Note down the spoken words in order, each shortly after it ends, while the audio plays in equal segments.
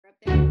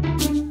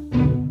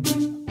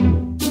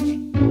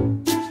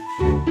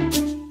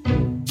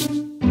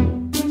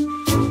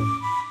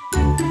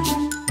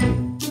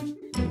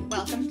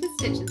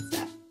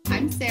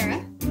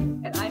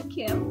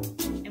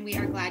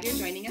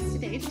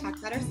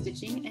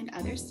stitching and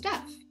other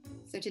stuff.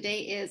 So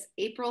today is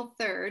April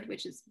 3rd,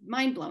 which is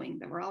mind-blowing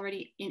that we're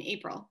already in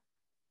April.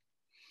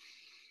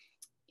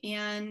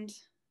 And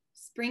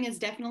spring is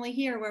definitely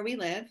here where we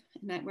live,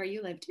 and that where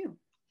you live too.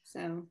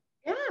 So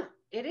yeah,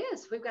 it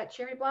is. We've got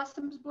cherry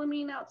blossoms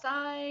blooming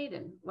outside,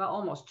 and well,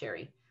 almost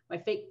cherry.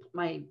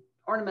 My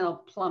ornamental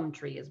plum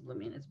tree is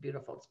blooming. It's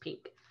beautiful. It's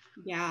pink.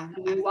 Yeah.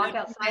 When you walk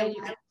outside,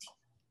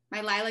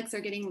 my lilacs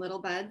are getting little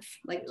buds.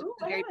 Like ooh,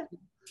 I haven't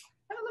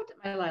looked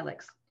at my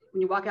lilacs.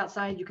 When you walk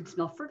outside, you can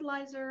smell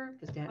fertilizer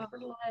because Dad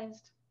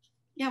fertilized.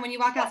 Yeah, when you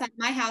walk outside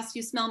my house,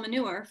 you smell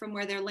manure from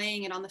where they're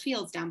laying it on the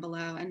fields down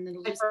below, and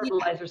it'll just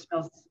fertilizer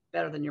smells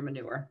better than your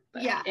manure.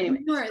 Yeah, anyway,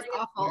 manure is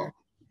awful.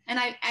 And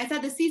I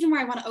said the season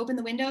where I want to open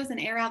the windows and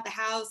air out the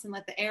house and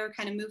let the air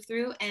kind of move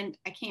through, and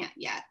I can't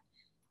yet.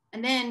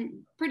 And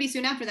then pretty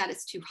soon after that,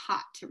 it's too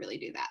hot to really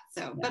do that.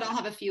 So, yeah. But I'll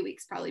have a few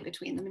weeks probably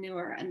between the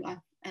manure and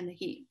the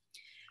heat.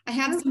 I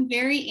have some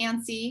very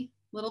antsy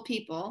little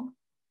people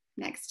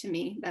next to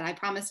me that I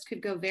promised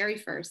could go very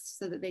first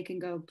so that they can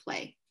go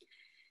play,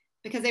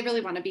 because they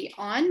really want to be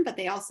on, but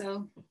they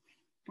also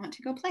want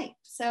to go play.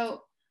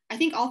 So I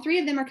think all three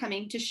of them are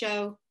coming to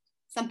show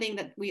something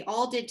that we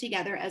all did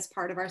together as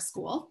part of our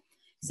school.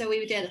 So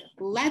we did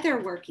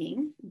leather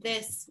working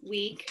this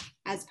week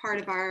as part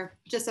of our,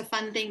 just a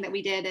fun thing that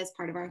we did as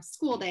part of our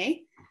school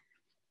day.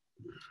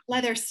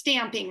 Leather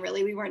stamping,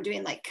 really. We weren't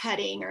doing like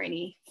cutting or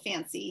any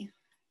fancy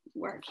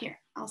work. Here,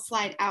 I'll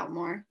slide out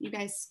more. You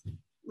guys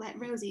let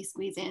Rosie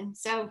squeeze in.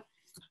 So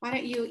why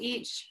don't you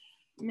each,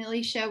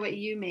 Millie, show what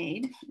you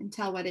made and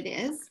tell what it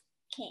is.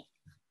 Okay,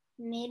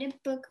 made a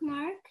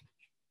bookmark.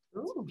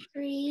 Ooh.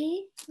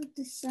 Tree with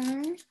the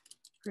sun.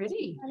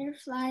 Pretty.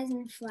 Butterflies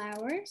and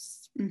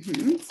flowers. So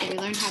we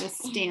learned how to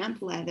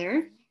stamp leather.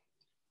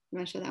 You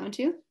want to show that one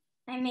too?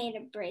 I made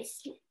a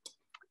bracelet.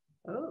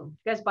 Oh, you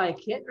guys buy a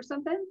kit or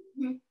something?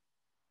 Mm-hmm.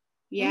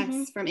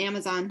 Yes, from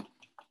Amazon.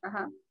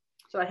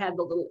 So it had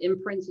the little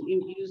imprints that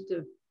you used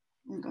to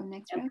go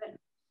next row.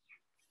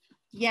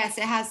 Yes,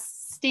 it has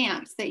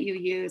stamps that you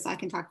use. I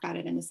can talk about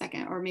it in a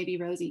second, or maybe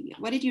Rosie.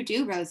 What did you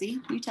do,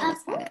 Rosie? You tell us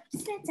about it.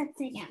 It's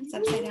upside down. It's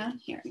upside down?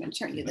 Here, I'm going to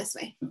turn you this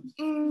way.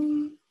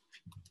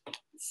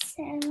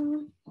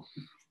 So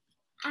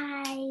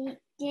I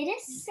did a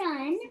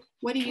sun.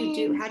 What do you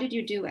do? How did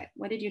you do it?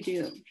 What did you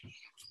do?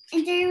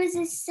 And there was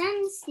a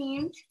sun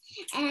stamp,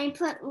 and I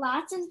put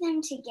lots of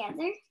them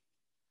together.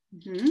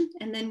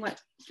 And then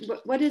what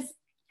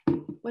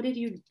did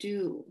you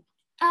do?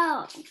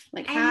 Oh,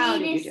 like how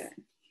did you do it?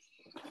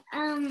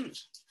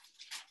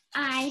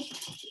 I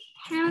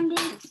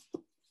pounded.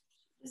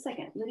 A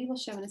second, Liddy will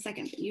show in a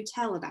second, but you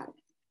tell about it.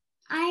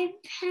 I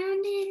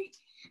pounded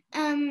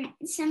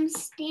some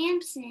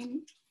stamps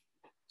in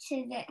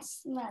to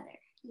this leather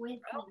with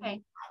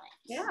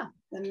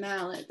the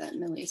mallet that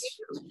Millie's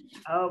showing.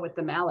 Oh, with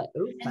the mallet.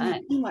 Ooh, fun.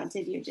 And then what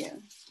did you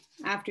do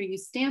after you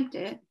stamped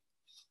it?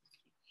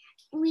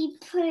 We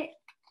put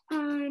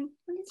on,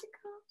 what is it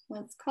called?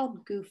 Well, it's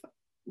called goof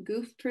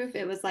proof.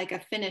 It was like a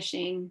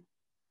finishing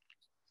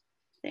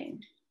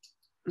thing.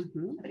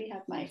 Somebody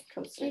have my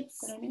coaster.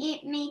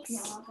 It makes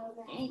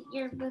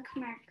your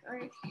bookmark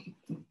or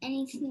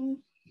anything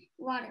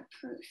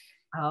waterproof.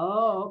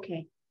 Oh,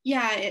 okay.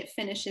 Yeah, it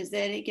finishes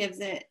it. It gives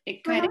it,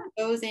 it kind of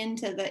goes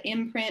into the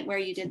imprint where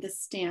you did the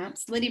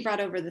stamps. Liddy brought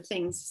over the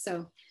things,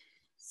 so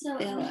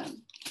okay,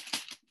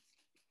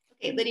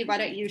 Liddy, why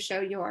don't you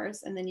show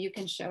yours, and then you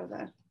can show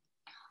the.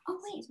 Oh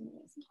wait.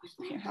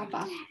 Here, hop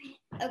off.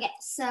 Okay,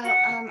 so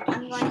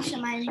I'm going to show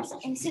mine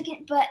in a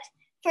second, but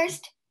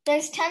first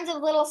there's tons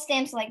of little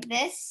stamps like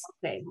this.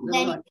 Okay.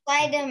 Then you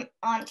slide them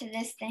onto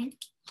this thing,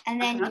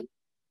 and then you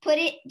put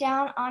it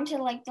down onto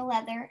like the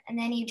leather, and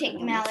then you take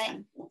the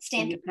mallet,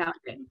 stamp it. Pound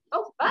it.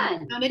 Oh,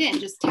 fun. Pound it in.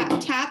 Just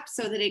tap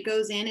so that it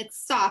goes in.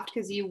 It's soft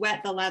because you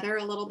wet the leather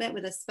a little bit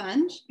with a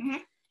sponge,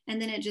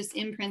 and then it just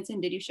imprints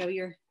in. Did you show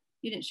your?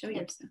 You didn't show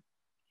yours. So.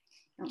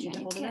 Don't need to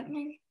hold it up.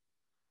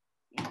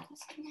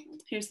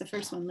 Here's the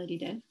first one Liddy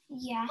did.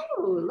 Yeah.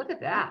 Oh, look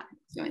at that.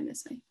 It's going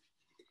this way.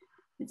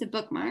 It's a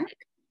bookmark.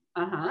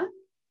 And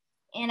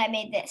I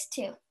made this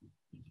too.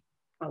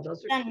 Oh,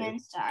 those are Sun, moon,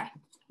 star.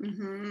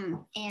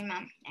 And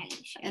Mom.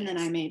 And then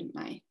I made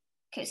my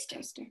coaster.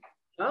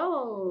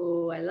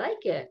 Oh, I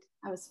like it.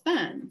 That was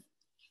fun.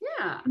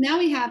 Yeah. Now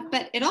we have,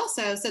 but it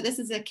also, so this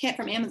is a kit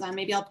from Amazon.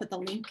 Maybe I'll put the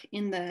link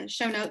in the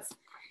show notes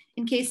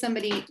in case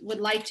somebody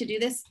would like to do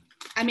this.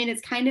 I mean,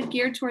 it's kind of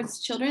geared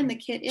towards children, the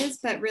kit is,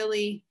 but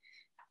really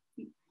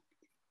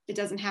it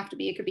doesn't have to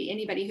be. It could be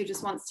anybody who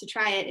just wants to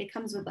try it. It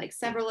comes with like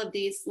several of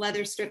these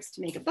leather strips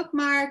to make a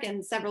bookmark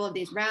and several of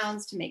these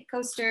rounds to make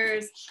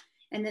coasters,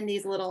 and then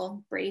these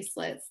little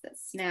bracelets that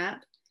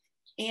snap,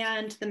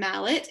 and the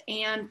mallet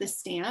and the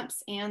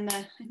stamps, and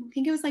I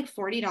think it was like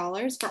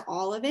 $40 for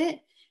all of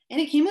it.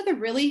 And it came with a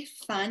really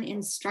fun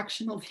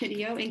instructional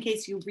video in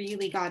case you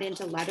really got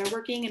into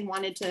leatherworking and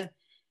wanted to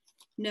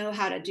know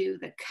how to do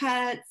the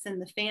cuts and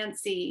the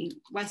fancy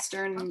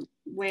Western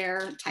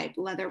wear type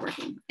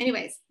leatherworking.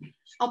 Anyways,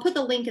 I'll put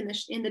the link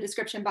in the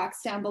description box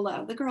down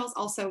below. The girls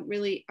also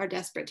really are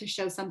desperate to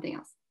show something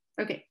else.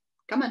 Okay,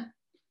 come on.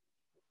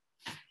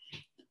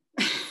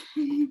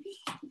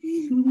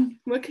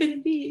 What could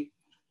it be?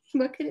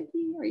 What could it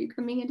be? Are you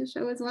coming in to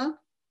show as well?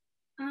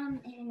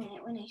 In a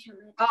minute when I show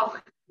it. Oh.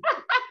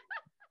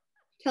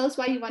 Tell us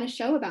why you want to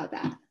show about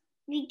that.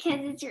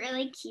 Because it's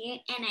really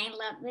cute and I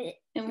love it.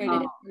 And where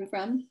did it come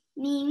from?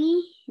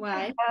 Mimi.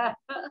 Why?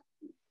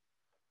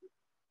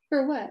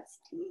 For what?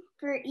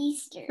 For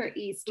Easter. For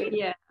Easter.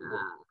 Yeah.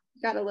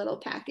 Got a little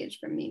package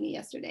from Mimi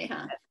yesterday,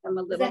 huh?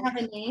 Does Does it have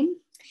a name?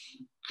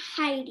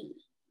 Heidi.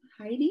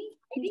 Heidi?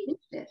 Heidi?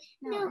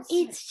 No,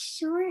 it's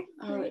short.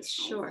 Oh, it's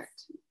short.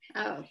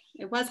 Oh,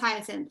 it was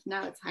Hyacinth.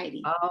 Now it's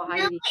Heidi. Oh, No,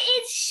 Heidi.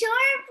 it's short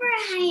for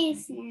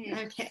Hyacinth.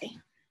 Okay.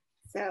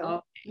 So,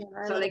 Oh,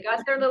 yeah, so they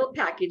got their little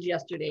package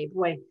yesterday.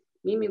 Boy,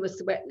 Mimi was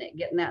sweating it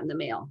getting that in the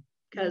mail.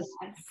 Because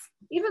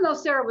even though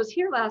Sarah was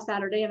here last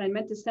Saturday and I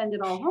meant to send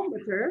it all home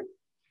with her,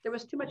 there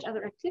was too much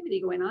other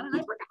activity going on and I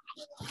forgot.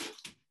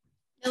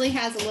 Lily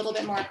has a little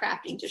bit more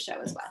crafting to show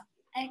as well.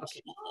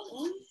 Okay.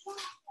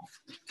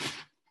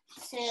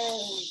 So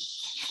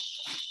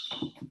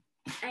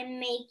I'm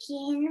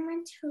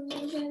making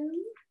Totoro.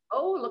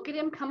 Oh, look at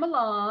him come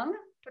along.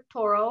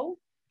 Totoro.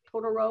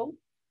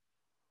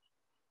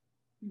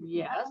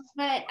 Yes.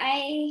 But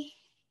I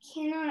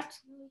cannot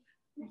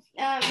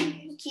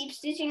keep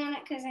stitching on it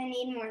because I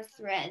need more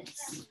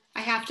threads. I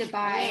have to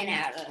buy,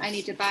 I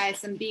need to buy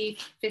some beef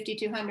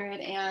 5200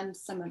 and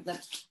some of the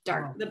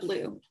the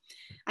blue.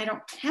 I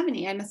don't have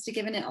any. I must have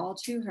given it all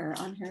to her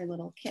on her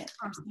little kit.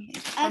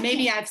 Or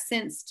maybe I've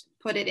since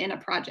put it in a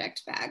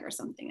project bag or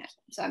something.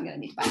 So I'm going to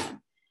need to buy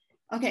them.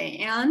 Okay,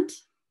 and?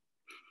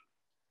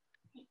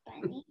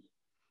 Bunny.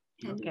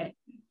 Okay.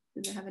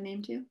 Does it have a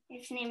name too?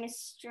 Its name is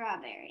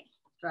Strawberry.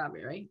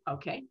 Strawberry.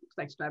 Okay. Looks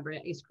like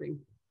strawberry ice cream.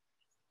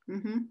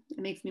 Mm-hmm. It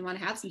makes me want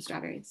to have some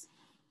strawberries.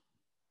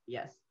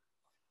 Yes.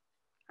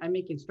 I'm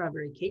making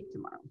strawberry cake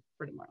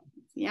for tomorrow.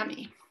 It's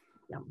yummy.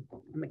 Yum.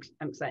 I'm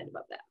excited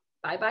about that.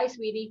 Bye-bye,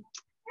 sweetie.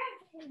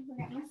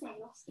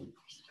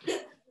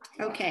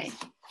 Okay.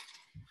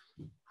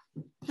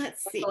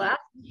 Let's see.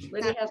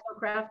 Liddy has no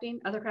crafting,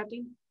 other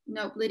crafting?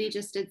 Nope, Liddy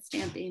just did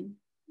stamping.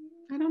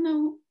 I don't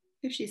know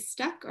if she's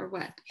stuck or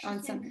what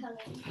on something.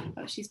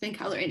 Oh, she's been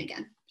coloring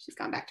again. She's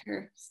gone back to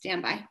her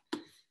standby.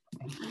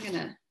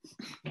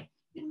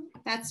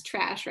 That's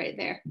trash right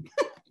there.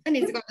 I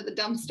need to go to the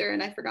dumpster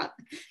and I forgot.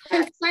 I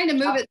was trying to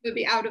move it so it'd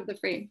be out of the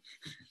frame.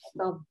 It's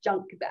all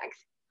junk bags.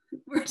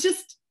 We're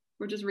just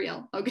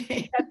real.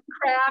 Okay. That's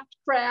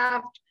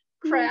craft.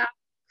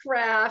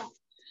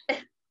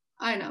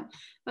 I know.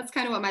 That's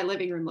kind of what my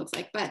living room looks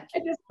like, but I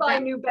just buy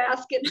new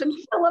baskets and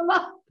fill them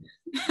up.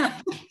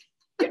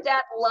 Your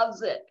dad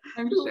loves it.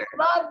 I'm sure.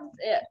 Loves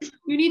it.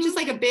 You need just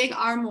like a big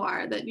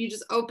armoire that you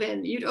just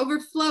open. You'd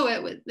overflow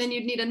it with, then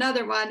you'd need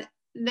another one.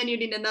 Then you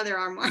need another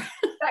armoire.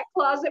 That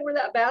closet where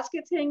that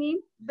basket's hanging,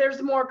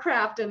 there's more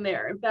craft in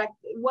there. In fact,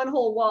 one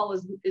whole wall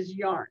is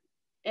yarn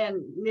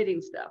and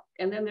knitting stuff.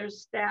 And then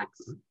there's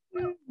stacks.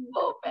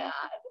 Oh, bad.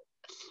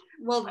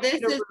 Well,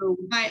 this is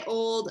my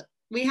old,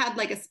 we had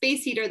like a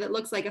space heater that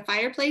looks like a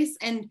fireplace.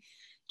 And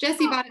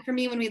Jesse bought it for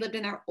me when we lived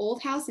in our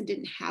old house and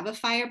didn't have a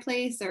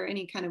fireplace or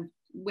any kind of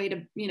way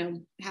to,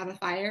 have a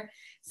fire.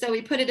 So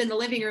we put it in the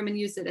living room and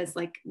used it as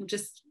like,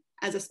 just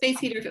as a space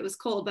heater if it was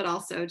cold, but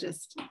also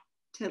just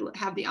to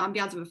have the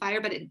ambiance of a fire,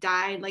 but it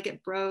died, like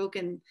it broke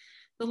and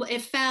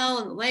it fell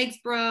and the legs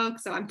broke.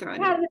 So I'm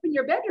throwing it. You had it up in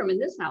your bedroom in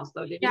this house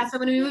though, didn't you? Yeah, so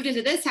when we moved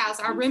into this house,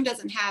 our room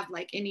doesn't have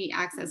like any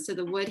access to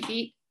the wood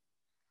heat.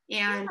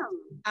 And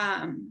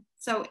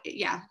so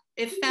yeah,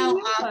 it fell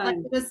off, like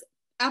it was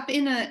up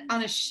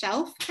on a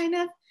shelf kind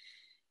of,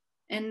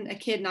 and a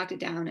kid knocked it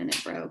down and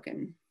it broke.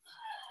 And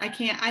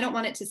I don't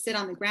want it to sit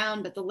on the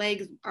ground, but the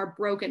legs are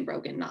broken,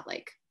 not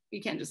like,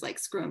 you can't just like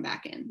screw them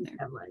back in there.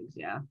 Have legs,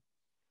 yeah.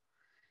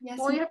 Yes.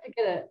 Well, you have to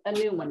get a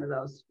new one of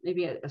those,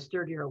 maybe a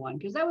sturdier one,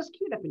 because that was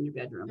cute up in your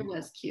bedroom. It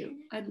was cute.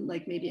 I'd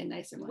like maybe a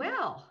nicer one.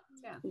 Well,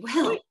 yeah.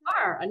 Well, we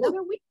are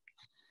another week.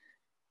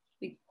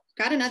 We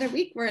got another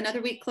week. We're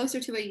another week closer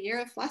to a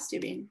year of floss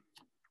tubing.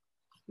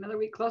 Another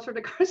week closer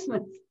to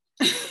Christmas.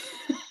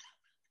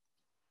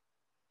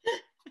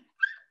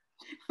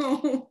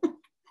 Oh.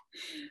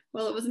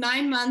 Well, it was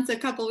 9 months a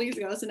couple weeks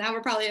ago, so now we're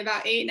probably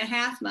about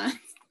 8.5 months.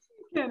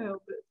 Can't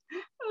help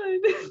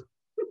it.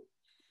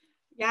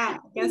 Yeah,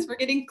 I guess we're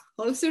getting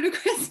closer to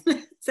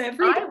Christmas. I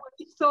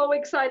was so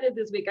excited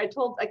this week. I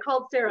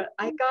called Sarah.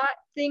 I got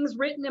things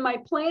written in my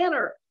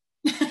planner.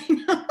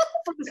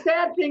 The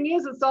sad thing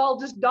is, it's all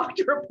just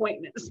doctor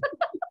appointments.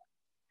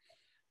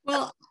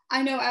 Well,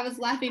 I know I was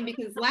laughing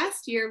because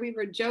last year we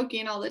were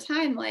joking all the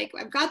time. Like,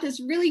 I've got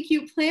this really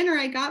cute planner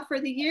I got for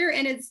the year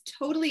and it's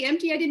totally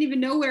empty. I didn't even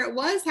know where it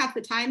was half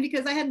the time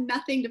because I had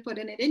nothing to put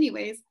in it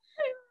anyways.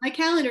 My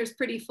calendar is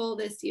pretty full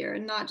this year,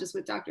 and not just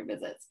with doctor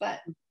visits, but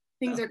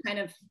things are kind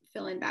of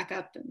filling back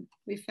up and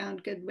we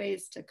found good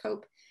ways to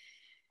cope.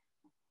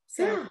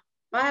 So yeah.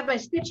 I have my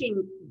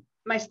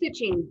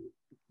stitching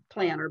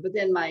planner, but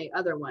then my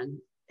other one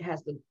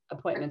has the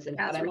appointments in it.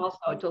 But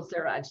I told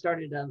Sarah I've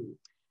started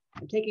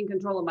I'm taking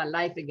control of my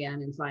life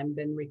again, and so I've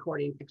been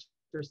recording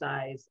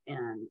exercise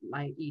and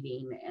my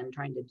eating and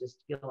trying to just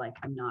feel like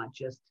I'm not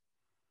just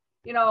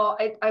You know,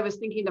 I was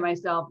thinking to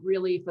myself,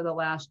 really, for the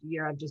last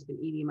year, I've just been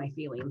eating my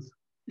feelings.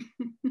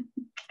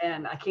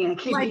 And I can't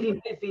keep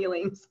eating my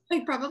feelings.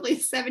 Like probably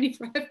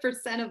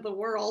 75% of the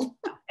world.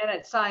 And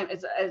it's time,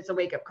 it's a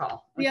wake-up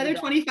call. The other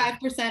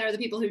 25% are the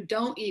people who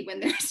don't eat when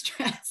they're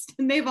stressed,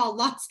 and they've all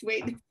lost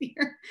weight this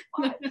year.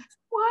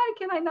 Why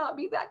can I not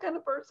be that kind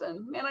of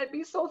person? Man, I'd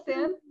be so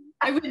thin.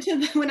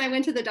 When I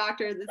went to the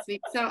doctor this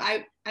week, so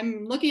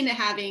I'm looking at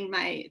having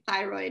my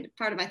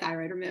part of my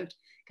thyroid removed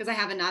because I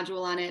have a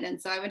nodule on it.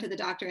 And so I went to the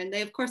doctor, and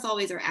they of course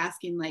always are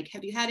asking, like,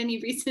 have you had any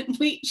recent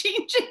weight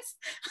changes?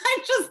 I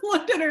just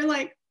looked at her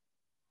like,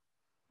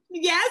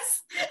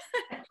 yes.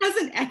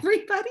 Hasn't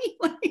everybody?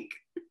 Like,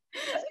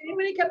 has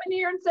anybody come in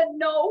here and said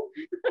no?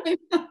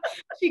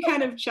 She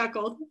kind of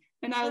chuckled,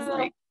 and I was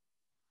like,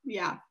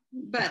 yeah,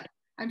 but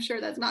I'm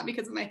sure that's not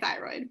because of my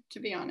thyroid, to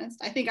be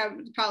honest. I think I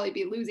would probably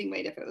be losing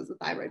weight if it was a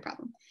thyroid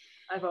problem.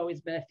 I've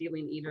always been a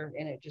feeling eater,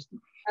 and it just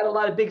had a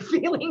lot of big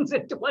feelings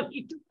in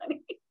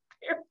 2020.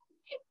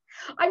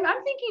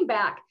 I'm thinking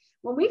back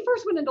when we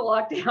first went into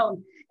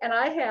lockdown, and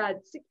I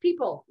had 6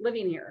 people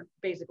living here,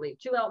 basically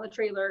 2 out in the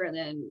trailer, and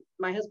then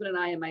my husband and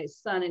I and my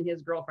son and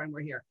his girlfriend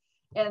were here,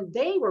 and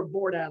they were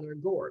bored out of their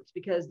gourds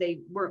because they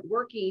weren't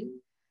working.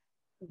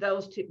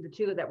 The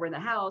 2 that were in the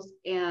house,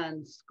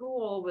 and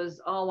school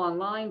was all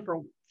online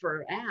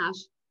for Ash,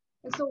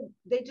 and so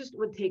they just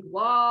would take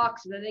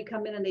walks, and then they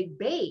come in and they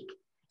bake.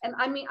 And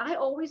I mean, I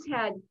always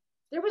had,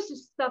 there was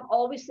just stuff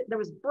always, there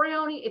was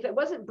brownie. If it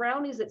wasn't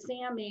brownies that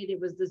Sam made, it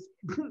was this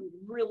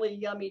really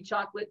yummy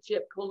chocolate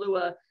chip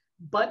Kahlua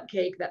bundt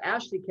cake that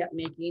Ashley kept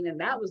making, and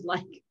that was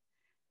like, it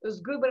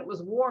was good when it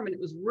was warm, and it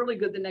was really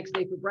good the next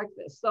day for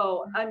breakfast.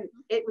 So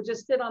it would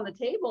just sit on the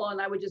table,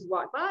 and I would just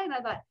walk by, and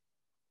I thought,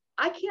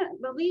 I can't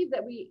believe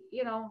that we,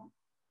 you know.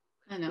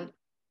 I know.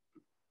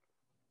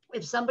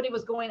 If somebody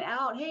was going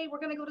out, hey, we're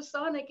going to go to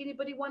Sonic.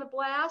 Anybody want a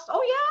blast?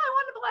 Oh yeah, I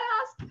want a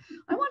blast.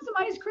 I want some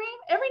ice cream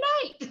every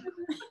night.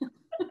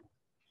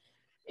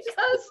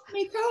 Because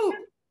me too.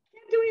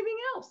 Can't do anything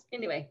else.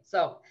 Anyway,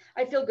 so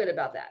I feel good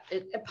about that.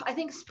 I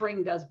think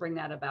spring does bring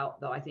that about,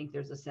 though. I think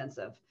there's a sense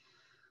of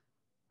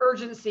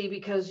urgency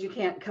because you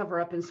can't cover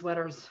up in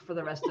sweaters for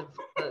the rest of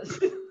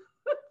the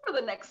for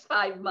the next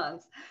 5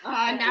 months. Now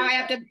I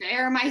have to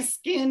bare my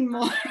skin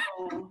more.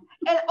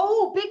 And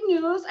big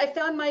news! I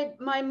found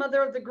my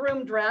mother of the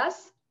groom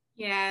dress.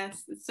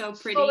 Yes, it's so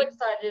pretty. So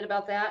excited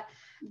about that.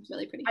 It's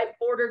really pretty. I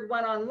ordered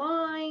one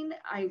online,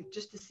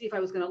 just to see if I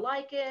was going to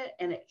like it,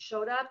 and it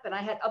showed up. And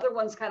I had other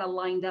ones kind of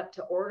lined up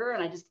to order,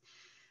 and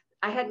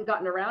I hadn't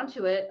gotten around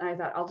to it. And I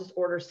thought I'll just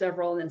order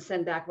several and then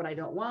send back what I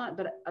don't want.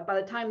 But by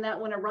the time that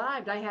one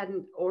arrived, I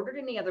hadn't ordered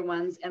any other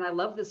ones, and I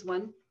love this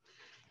one.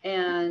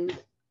 And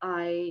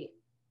I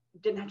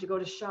didn't have to go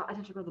to shop. I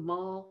didn't have to go to the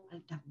mall. I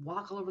didn't have to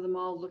walk all over the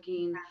mall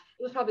looking.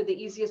 It was probably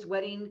the easiest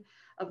wedding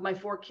of my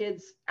 4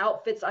 kids'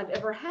 outfits I've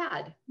ever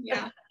had.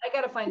 Yeah. I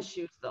got to find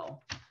shoes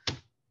though.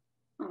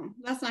 Oh,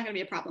 that's not going to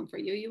be a problem for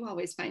you. You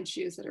always find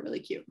shoes that are really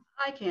cute.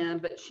 I can,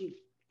 but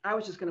I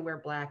was just going to wear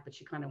black, but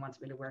she kind of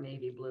wants me to wear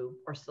navy blue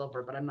or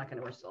silver, but I'm not going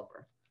to wear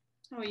silver.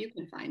 Oh, you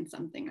can find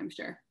something, I'm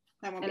sure.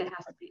 That won't and be it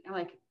has to be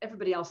like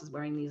everybody else is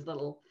wearing these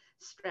little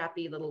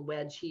strappy little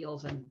wedge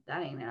heels, and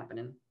that ain't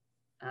happening.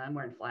 I'm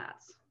wearing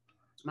flats.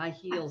 My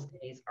heels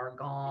days are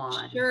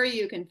gone. Sure,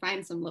 you can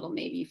find some little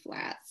navy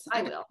flats.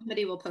 I will.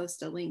 Somebody will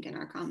post a link in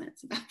our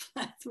comments about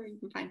flats where you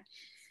can find.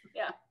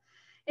 Yeah.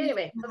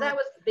 Anyway, so that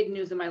was big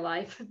news in my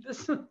life.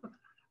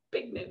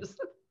 Big news.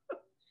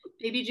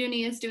 Baby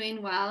Junie is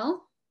doing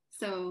well.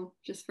 So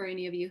just for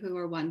any of you who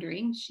are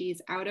wondering,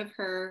 she's out of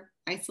her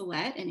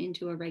isolette and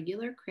into a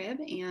regular crib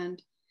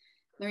and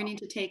learning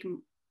to take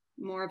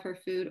more of her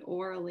food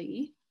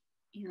orally.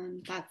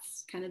 And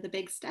that's kind of the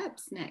big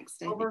steps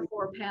next. Over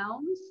 4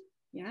 pounds.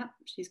 Yeah,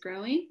 she's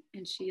growing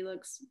and she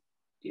looks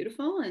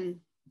beautiful and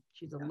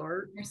she's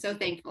alert. We're so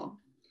thankful.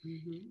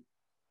 Mm-hmm.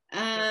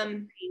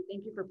 Thank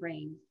you for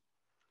praying.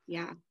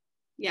 Yeah,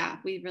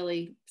 we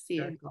really see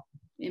an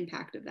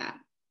impact of that.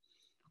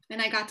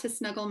 And I got to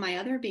snuggle my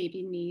other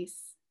baby niece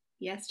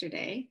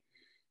yesterday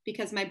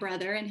because my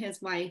brother and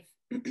his wife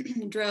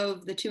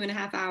drove the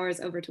 2.5 hours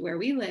over to where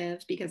we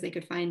live because they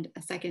could find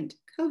a second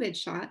COVID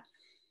shot.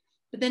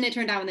 But then it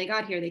turned out when they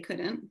got here, they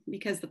couldn't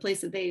because the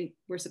place that they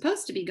were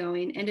supposed to be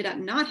going ended up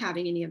not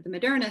having any of the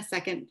Moderna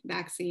second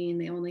vaccine.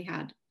 They only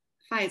had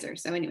Pfizer.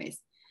 So anyways,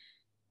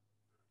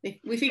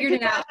 we figured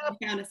it out.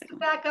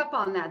 Back up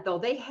on that though.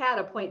 They had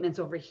appointments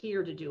over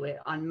here to do it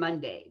on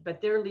Monday,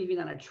 but they're leaving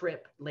on a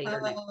trip later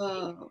next week.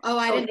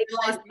 I didn't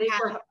realize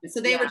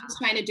they were just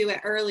trying to do it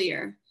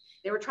earlier.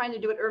 They were trying to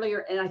do it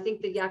earlier. And I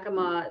think the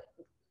Yakima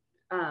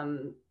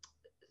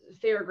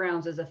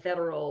Fairgrounds is a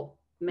federal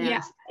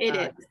mass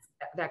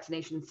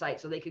vaccination site,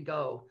 so they could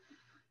go.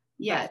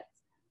 Yes.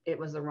 It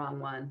was the wrong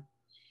one.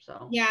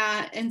 So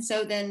yeah, and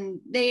so then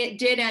they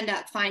did end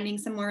up finding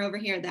somewhere over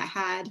here that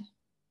had,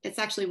 it's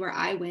actually where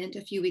I went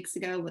a few weeks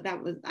ago.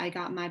 I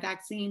got my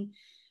vaccine.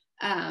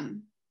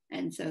 And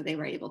so they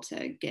were able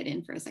to get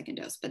in for a second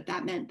dose, but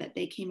that meant that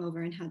they came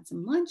over and had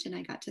some lunch and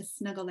I got to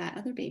snuggle that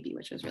other baby,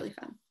 which was really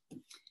fun.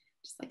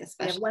 just like a We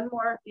special. have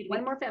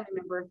one more family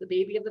member, the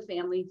baby of the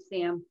family,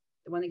 Sam,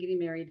 the one that getting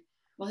married.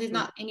 Well, he's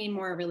not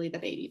anymore really the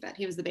baby, but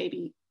he was the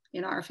baby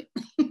in our family.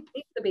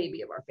 He's the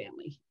baby of our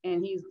family,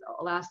 and he's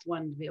the last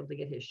one to be able to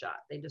get his shot.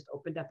 They just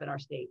opened up in our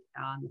state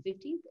on the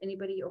 15th.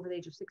 Anybody over the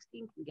age of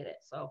 16 can get it.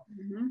 So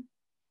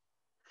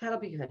that'll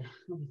be good.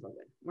 That'll be so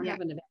good. We're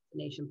having a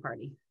vaccination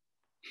party.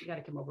 You got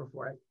to come over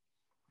for it.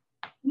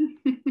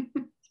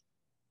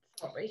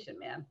 Celebration,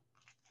 man.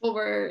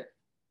 Well,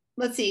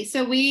 let's see.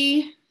 So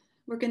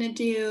we're going to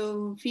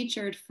do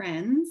featured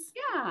friends.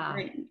 Yeah.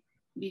 Right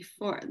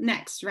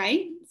next,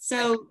 right?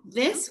 So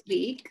this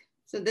week,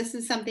 so this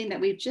is something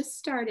that we've just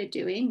started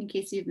doing in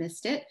case you've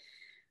missed it,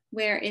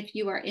 where if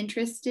you are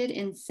interested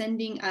in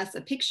sending us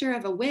a picture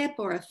of a whip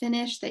or a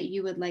finish that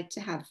you would like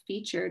to have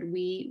featured,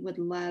 we would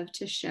love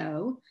to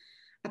show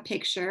a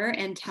picture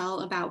and tell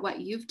about what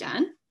you've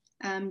done,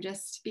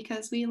 just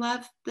because we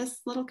love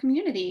this little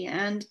community.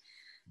 And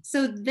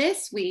so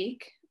this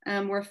week,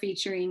 we're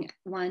featuring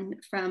one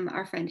from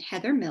our friend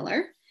Heather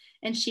Miller,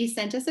 and she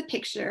sent us a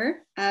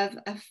picture of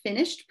a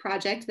finished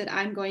project that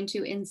I'm going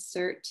to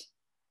insert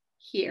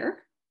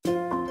here.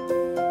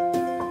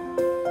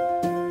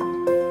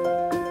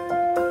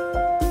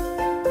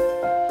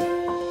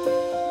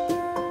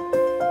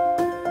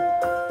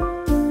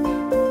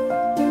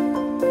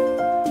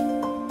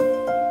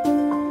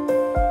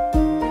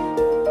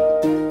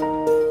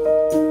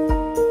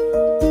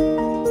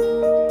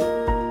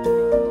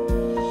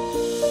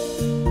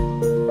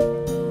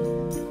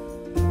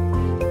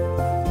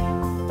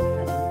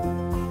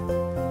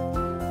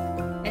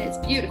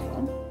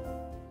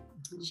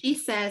 She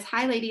says,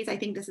 "Hi ladies, I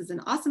think this is an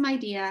awesome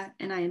idea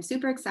and I am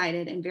super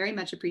excited and very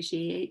much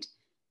appreciate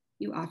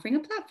you offering a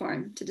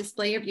platform to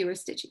display your viewers'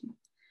 stitching.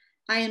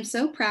 I am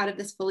so proud of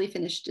this fully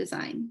finished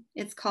design.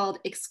 It's called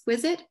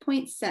Exquisite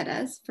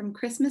Poinsettias from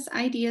Christmas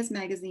Ideas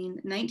Magazine,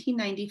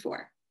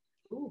 1994.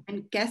 Ooh.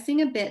 I'm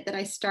guessing a bit that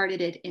I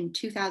started it in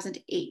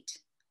 2008.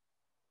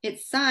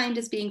 It's signed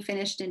as being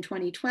finished in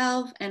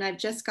 2012 and I've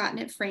just gotten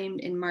it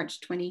framed in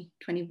March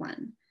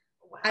 2021.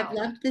 Wow. I've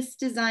loved this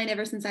design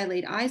ever since I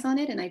laid eyes on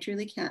it, and I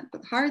truly can't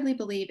hardly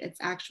believe it's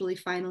actually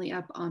finally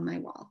up on my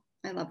wall.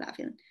 I love that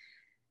feeling.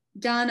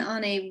 Done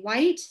on a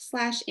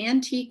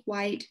white/antique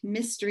white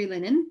mystery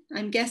linen,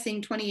 I'm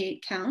guessing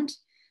 28 count,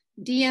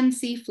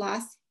 DMC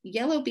floss,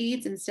 yellow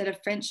beads instead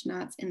of French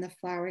knots in the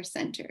flower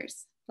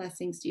centers.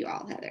 Blessings to you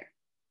all, Heather."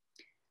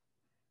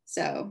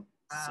 So.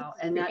 Wow,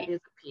 and that is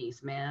a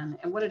piece, man.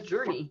 And what a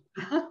journey.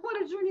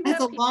 What a journey.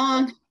 That's a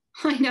long,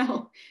 I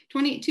know,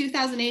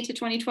 2008 to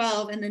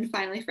 2012, and then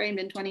finally framed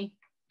in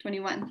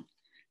 2021.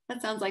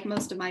 That sounds like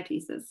most of my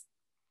pieces.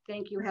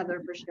 Thank you,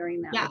 Heather, for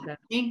sharing that. Yeah, with us.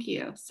 Thank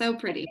you. So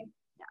pretty.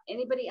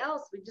 Anybody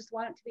else? We just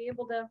want to be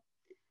able to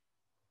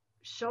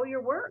show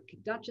your work,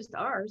 not just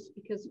ours,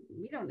 because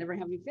we don't ever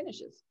have any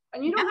finishes.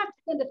 And you don't have to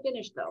send a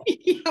finish, though.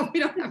 Yeah, we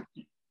don't have.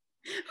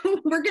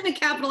 We're going to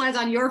capitalize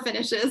on your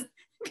finishes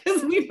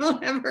because we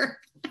don't ever.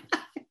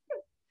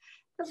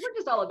 Because we're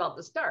just all about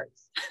the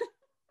starts.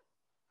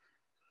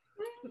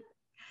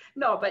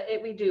 No, but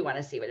we do want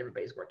to see what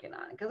everybody's working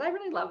on, because I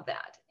really love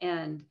that.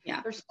 And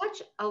there's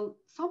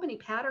so many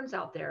patterns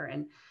out there,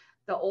 and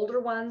the older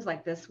ones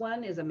like this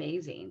one is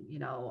amazing. You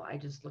know, I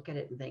just look at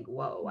it and think,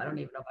 whoa, I don't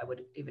even know if I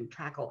would even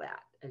tackle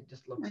that. It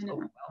just looks so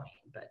overwhelming.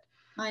 But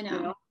I know. You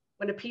know,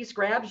 when a piece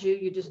grabs you,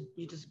 it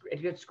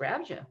just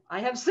grabs you.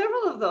 I have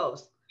several of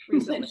those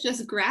recently. It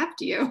just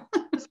grabbed you.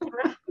 Just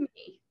grabbed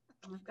me.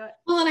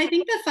 Well, and I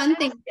think the fun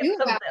thing too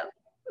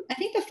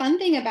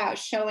about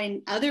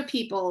showing other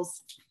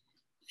people's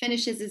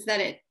finishes is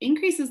that it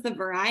increases the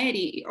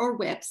variety, or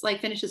whips,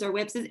 like finishes or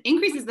whips, it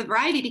increases the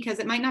variety, because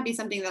it might not be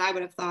something that I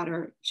would have thought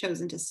or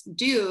chosen to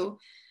do,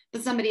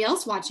 but somebody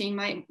else watching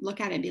might look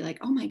at it and be like,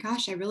 oh my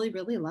gosh, I really,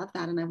 really love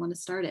that and I want to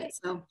start it.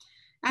 So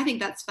I think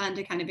that's fun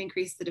to kind of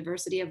increase the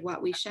diversity of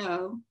what we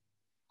show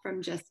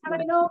from just. And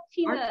I know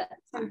Tina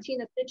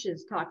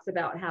Stitches talks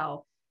about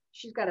how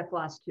she's got a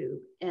Flosstube,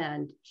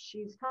 and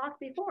she's talked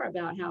before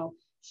about how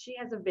she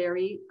has a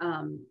very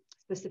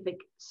specific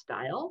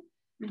style.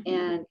 Mm-hmm.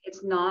 And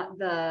it's not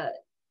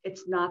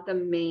the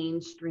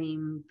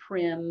mainstream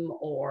prim,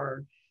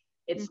 or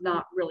it's mm-hmm.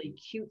 not really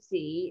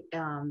cutesy.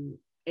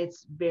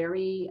 It's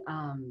very,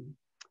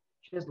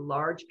 she has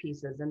large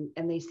pieces,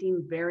 and they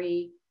seem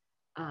very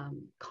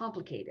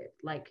complicated,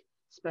 like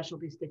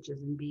specialty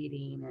stitches and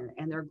beading,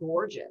 and they're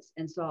gorgeous.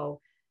 And so,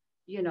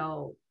 you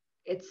know,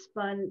 it's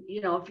fun,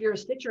 you know, if you're a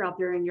stitcher out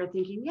there and you're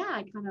thinking, yeah,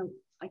 I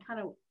kind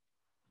of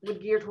would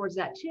gear towards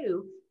that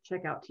too,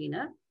 check out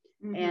Tina.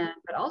 Mm-hmm.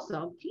 But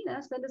also,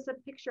 Tina, send us a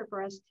picture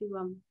for us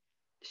to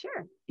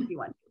share if you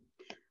want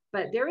to.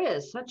 But there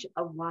is such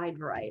a wide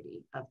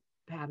variety of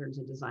patterns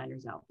and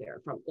designers out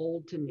there, from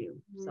old to new.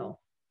 Mm-hmm. So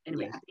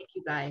anyways, thank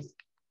you guys.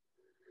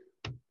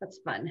 That's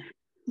fun.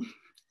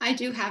 I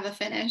do have a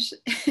finish.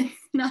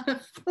 It's not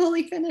a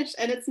fully finished,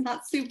 and it's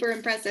not super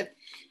impressive.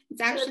 It's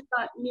actually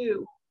not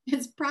new.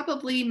 It's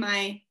probably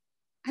I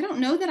don't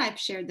know that I've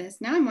shared this.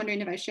 Now I'm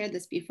wondering if I shared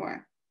this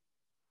before.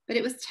 But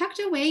it was tucked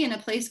away in a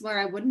place where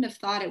I wouldn't have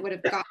thought it would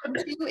have gotten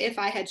to if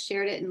I had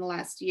shared it in the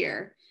last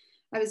year.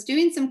 I was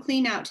doing some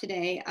clean out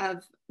today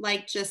of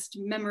like just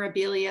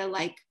memorabilia,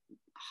 like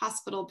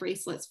hospital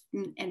bracelets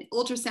and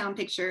ultrasound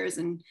pictures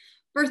and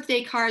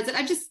birthday cards that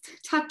I just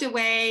tucked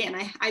away, and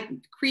I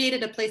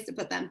created a place to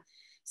put them.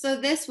 So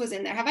this was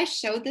in there. Have I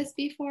showed this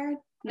before?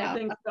 No, I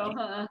think so,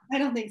 huh? I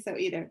don't think so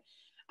either.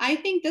 I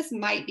think this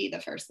might be the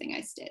first thing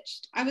I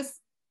stitched.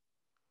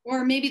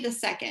 Or maybe the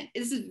second.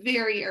 This is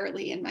very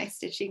early in my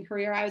stitching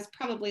career. I was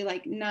probably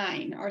like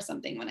 9 or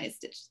something when I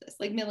stitched this,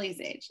 like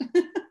Millie's age.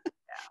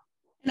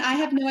 And I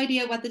have no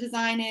idea what the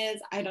design is.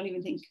 I don't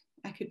even think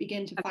I could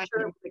begin to find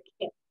sure it. It was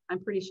a kit.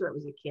 I'm pretty sure it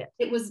was a kit.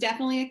 It was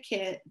definitely a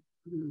kit,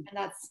 Mm-hmm. and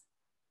that's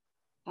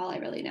all I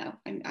really know.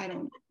 I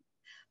don't.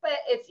 But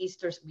it's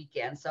Easter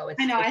weekend, so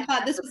it's. I know. I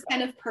thought this was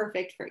kind of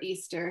perfect for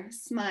Easter.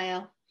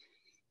 Smile,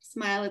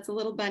 smile. It's a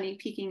little bunny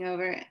peeking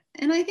over,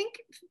 and I think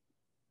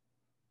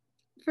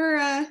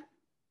for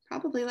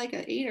probably like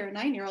an 8 or a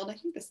 9-year-old, I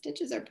think the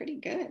stitches are pretty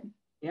good.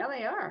 Yeah,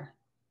 they are.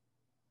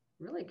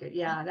 Really good.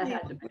 Yeah, that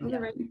had to be. Yeah.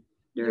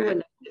 You Right.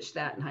 wouldn't have stitched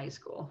that in high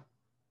school.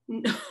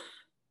 No.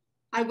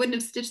 I wouldn't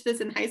have stitched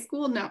this in high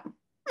school. No.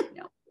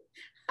 No.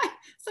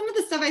 Some of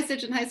the stuff I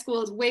stitched in high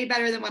school is way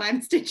better than what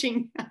I'm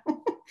stitching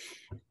now.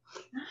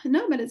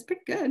 No, but it's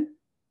pretty good.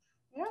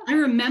 Yeah. I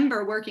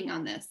remember working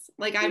on this.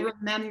 Like I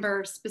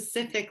remember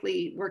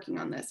specifically working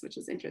on this, which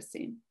is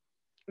interesting.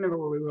 Remember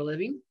where we were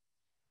living?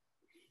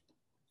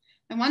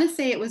 I want to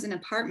say it was an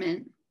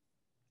apartment.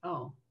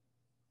 Oh.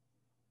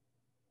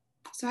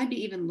 So I'd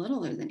be even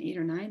littler than 8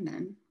 or 9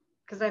 then.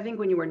 Because I think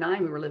when you were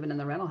 9, we were living in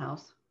the rental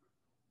house.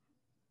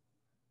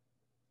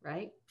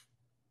 Right?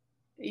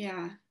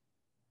 Yeah.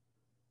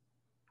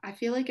 I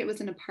feel like it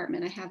was an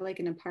apartment. I have like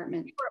an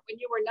apartment. When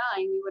you were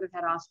 9, we would have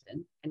had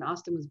Austin, and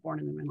Austin was born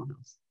in the rental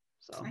house.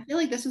 So I feel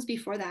like this was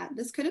before that.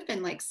 This could have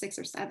been like 6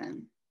 or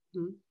 7.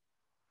 Mm-hmm.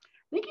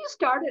 I think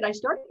I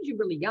started you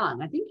really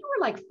young. I think you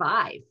were like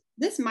 5.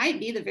 This might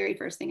be the very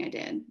first thing I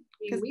did.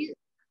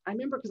 I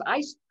remember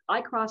because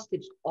I cross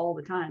stitched all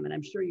the time, and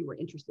I'm sure you were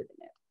interested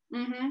in it.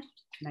 Mm-hmm.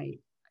 And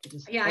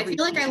I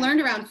feel like I learned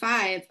around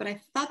 5, but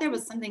I thought there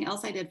was something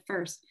else I did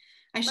first.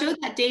 I showed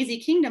that Daisy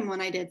Kingdom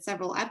one I did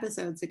several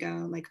episodes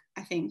ago, like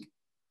I think.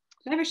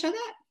 Did I ever show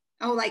that?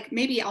 Oh, like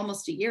maybe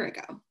almost a year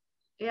ago.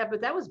 Yeah,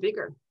 but that was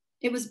bigger.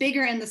 It was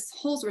bigger and the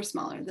holes were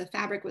smaller. The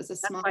fabric was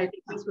smaller. I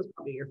think this was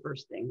probably your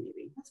first thing,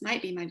 maybe. This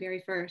might be my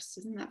very first.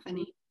 Isn't that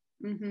funny?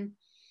 Mm-hmm.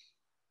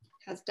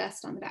 Has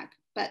dust on the back.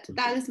 But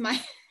that is my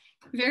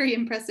very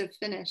impressive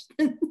finish.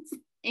 It's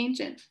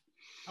ancient.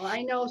 Well,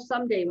 I know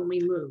someday when we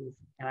move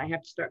and I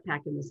have to start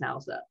packing this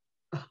house up.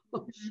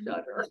 Oh,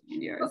 shudder.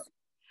 Yours.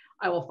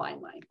 I will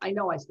find mine. I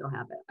know I still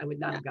have it. I would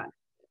not have gotten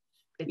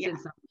it. It's in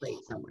some plate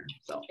somewhere.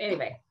 So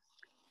anyway,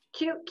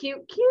 cute.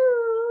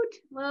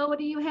 Well, what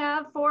do you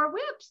have for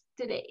whips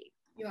today?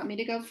 You want me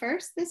to go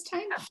first this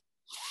time?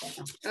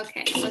 Yeah.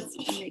 Okay, let's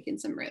be making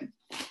some room.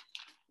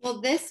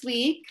 Well, this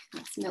week,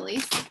 that's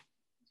Millie's.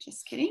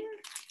 Just kidding.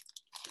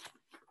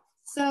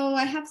 So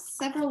I have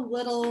several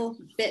little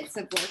bits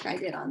of work I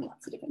did on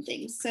lots of different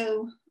things.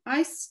 So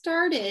I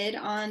started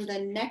on the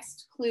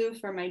next clue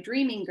for my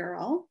Dreaming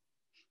Girl.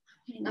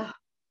 Let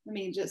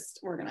me just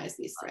organize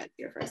these threads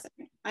here for a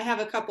second. I have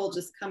a couple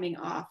just coming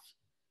off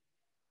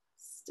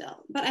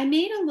still, but I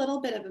made a little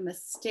bit of a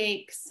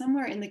mistake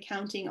somewhere in the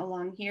counting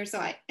along here.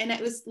 And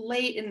it was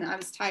late and I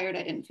was tired.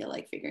 I didn't feel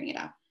like figuring it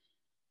out.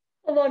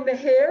 Along the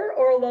hair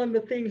or along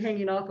the thing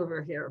hanging off of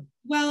her hair?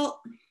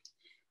 Well,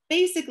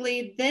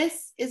 basically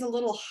this is a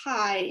little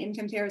high in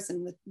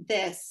comparison with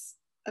this,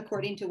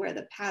 according to where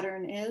the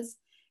pattern is.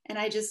 And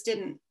I just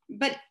didn't,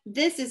 but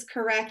this is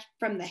correct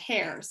from the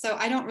hair. So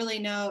I don't really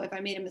know if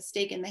I made a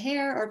mistake in the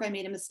hair or if I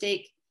made a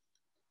mistake.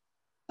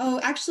 Oh,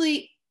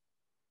 actually,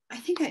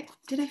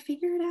 did I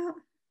figure it out?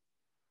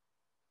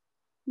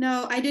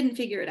 No, I didn't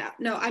figure it out.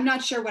 No, I'm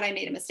not sure what I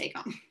made a mistake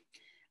on.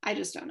 I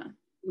just don't know.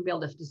 You'll be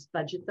able to just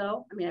fudge it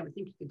though? I mean, I would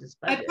think you could just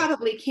fudge it. I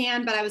probably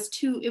can, but I was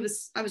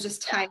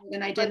just tired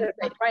and I didn't.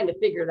 Trying to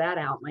figure that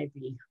out might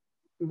be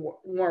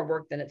more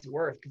work than it's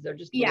worth because they're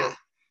just yeah.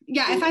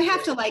 If I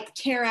have to like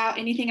tear out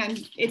anything,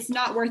 it's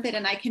not worth it,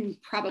 and I can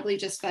probably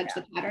just fudge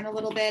the pattern a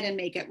little bit and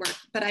make it work.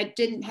 But I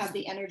didn't have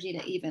the energy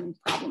to even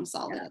problem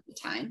solve it at the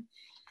time,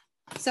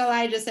 so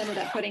I just ended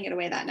up putting it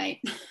away that night.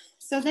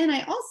 So then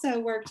I also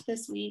worked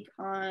this week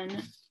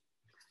on.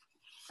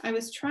 I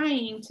was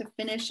trying to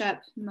finish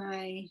up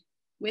my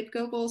whip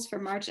go goals for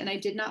March, and I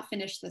did not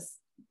finish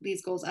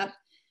these goals up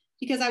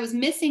because I was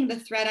missing the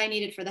thread I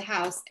needed for the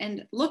house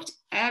and looked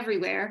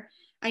everywhere.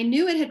 I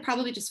knew it had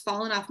probably just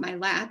fallen off my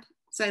lap.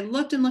 So I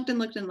looked and looked and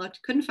looked and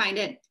looked, couldn't find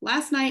it.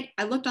 Last night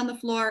I looked on the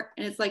floor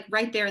and it's like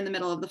right there in the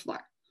middle of the floor.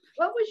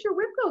 What was your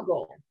whip go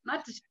goal?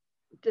 Not just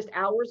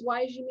hours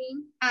wise, you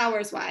mean?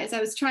 Hours wise. I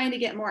was trying to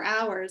get more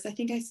hours. I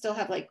think I still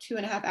have like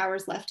 2.5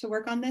 hours left to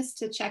work on this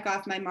to check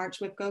off my March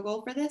whip go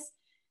goal for this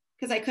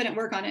because I couldn't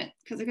work on it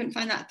because I couldn't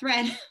find that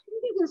thread.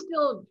 You can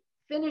still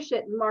finish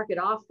it and mark it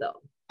off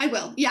though. I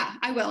will. Yeah,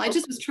 I will. I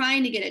just was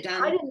trying to get it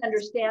done. I didn't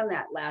understand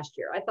that last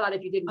year. I thought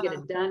if you didn't get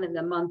it done in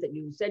the month that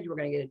you said you were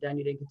going to get it done,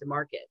 you didn't get to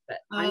mark it. But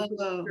I'm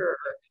sure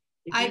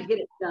if you get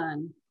it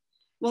done.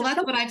 Well,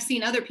 that's what I've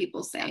seen other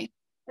people say.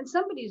 And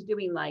somebody's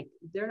doing like,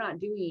 they're not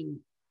doing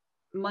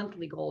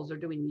monthly goals, they're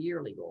doing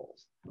yearly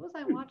goals. What was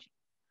I watching?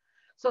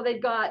 So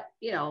they've got,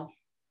 you know,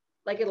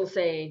 like it'll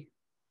say,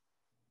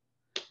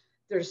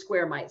 their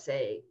square might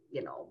say,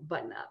 you know,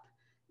 button up,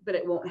 but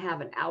it won't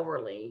have an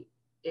hourly.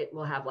 It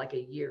will have like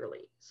a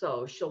yearly.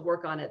 So she'll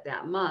work on it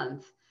that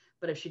month.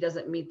 But if she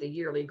doesn't meet the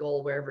yearly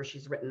goal, wherever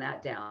she's written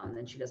that down,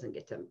 then she doesn't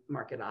get to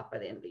mark it off by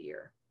the end of the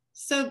year.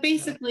 So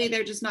basically,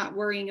 they're just not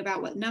worrying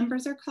about what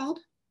numbers are called?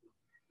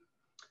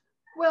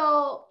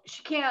 Well,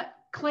 she can't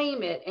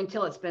claim it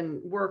until it's been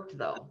worked,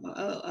 though.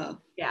 Oh.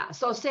 Yeah.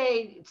 So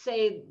say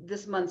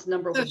this month's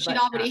number So was. if she'd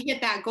already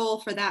hit that goal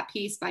for that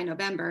piece by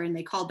November and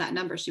they called that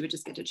number, she would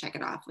just get to check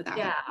it off without.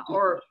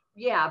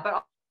 Yeah.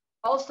 But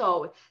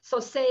also, so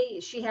say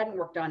she hadn't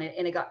worked on it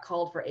and it got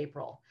called for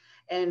April,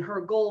 and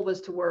her goal was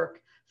to work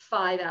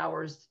 5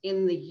 hours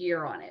in the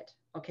year on it.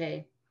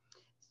 Okay.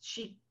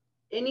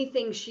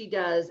 Anything she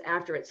does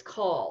after it's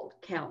called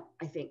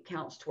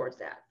counts towards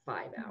that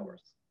 5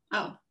 hours.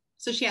 Oh,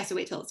 so she has to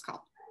wait till it's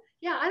called.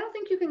 Yeah, I don't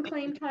think you can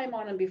claim time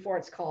on them before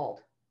it's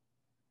called.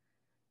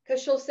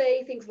 Because she'll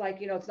say things like,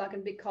 you know, it's not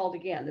going to be called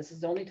again. This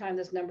is the only time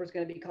this number is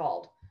going to be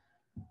called.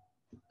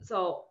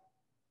 So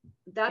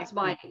that's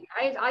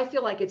I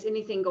feel like it's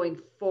anything going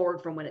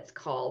forward from when it's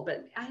called,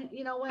 but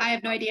you know what? I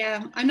have no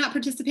idea. I'm not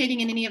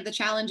participating in any of the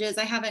challenges.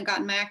 I haven't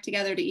gotten my act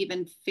together to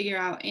even figure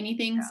out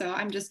anything. Yeah. So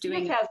I'm just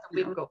doing. It has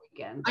the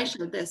weekend. I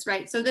showed this,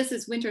 right? So this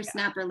is Winter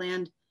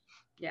Snapperland.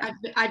 Yeah.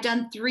 I've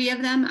done 3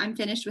 of them. I'm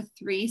finished with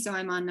 3. So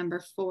I'm on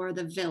number 4,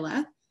 the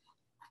villa.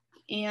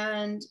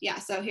 And yeah,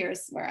 so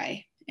here's where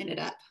I ended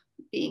up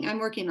being. I'm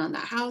working on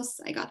that house.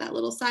 I got that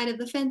little side of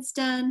the fence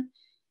done.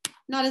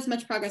 Not as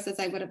much progress as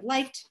I would have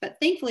liked, but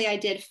thankfully I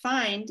did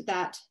find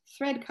that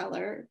thread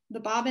color. The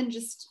bobbin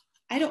just,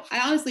 I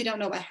honestly don't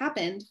know what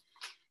happened,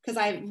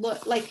 because I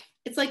look like,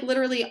 it's like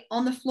literally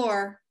on the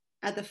floor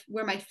at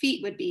where my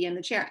feet would be in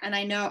the chair. And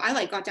I know I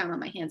like got down on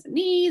my hands and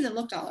knees and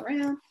looked all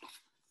around.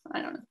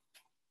 I don't know.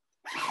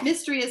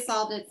 Mystery is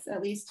solved. It's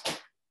at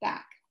least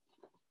back.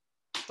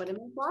 Put them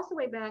in floss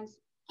away bags.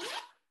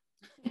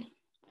 I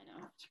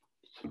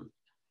know.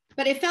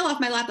 But it fell off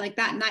my lap like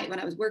that night when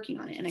I was working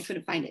on it, and I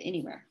couldn't find it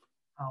anywhere.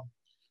 Oh.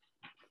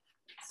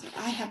 So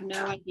I have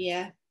no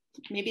idea.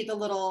 Maybe the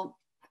little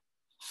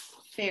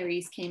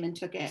fairies came and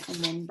took it and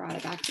then brought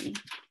it back to me.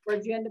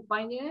 Where'd you end up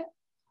finding it?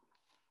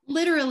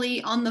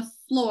 Literally on the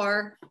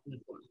floor.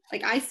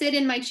 Like I sit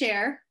in my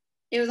chair.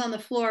 It was on the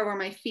floor where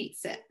my feet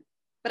sit.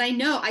 But I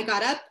know I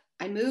got up,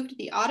 I moved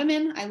the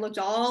ottoman, I looked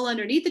all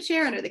underneath the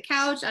chair, under the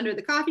couch, under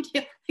the coffee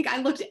table. Like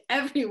I looked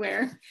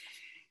everywhere.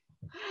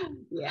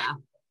 Yeah.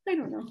 I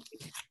don't know.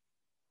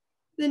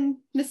 Then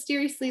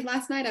mysteriously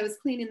last night I was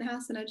cleaning the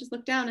house and I just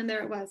looked down and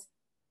there it was.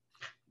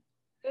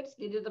 I just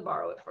needed to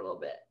borrow it for a little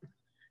bit.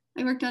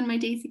 I worked on my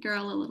Daisy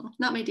Girl a little.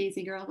 Not my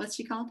Daisy Girl. What's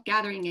she called?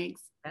 Gathering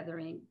Eggs.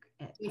 Gathering.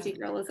 Daisy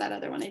Girl is that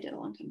other one I did a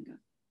long time ago.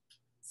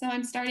 So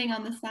I'm starting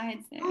on the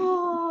sides there.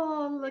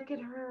 Oh, look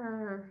at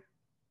her.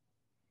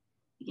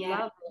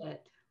 Yeah. Love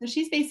it. So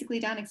she's basically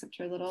done except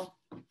her little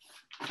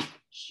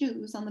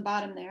shoes on the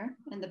bottom there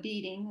and the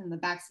beading and the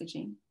back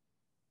stitching.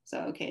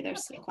 So, okay,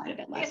 there's still quite a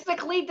bit left.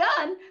 Basically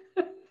done.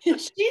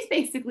 She's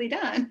basically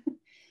done.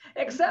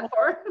 Except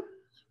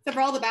for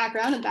all the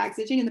background and back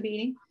stitching and the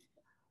beading.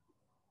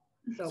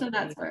 So that's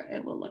that's where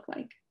it will look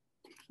like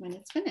when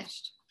it's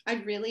finished.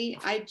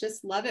 I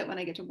just love it when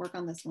I get to work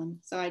on this one.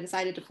 So I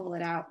decided to pull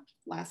it out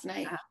last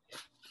night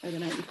or the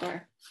night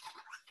before.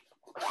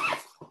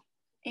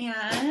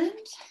 And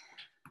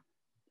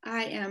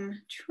I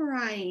am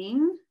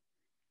trying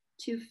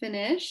to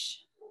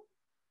finish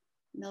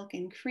Milk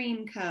and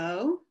Cream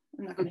Co.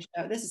 I'm not going to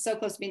show, this is so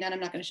close to being done, I'm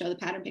not going to show the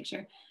pattern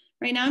picture.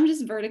 Right now I'm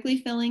just vertically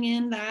filling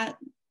in that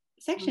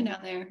section down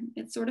there.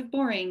 It's sort of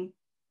boring.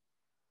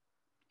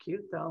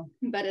 Cute though.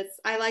 But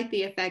I like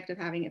the effect of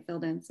having it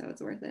filled in, so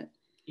it's worth it.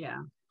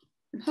 Yeah.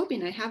 I'm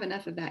hoping I have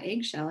enough of that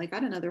eggshell. I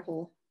got another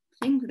whole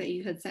thing that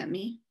you had sent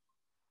me.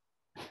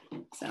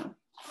 So.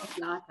 If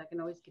not, I can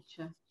always get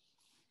you.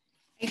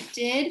 I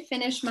did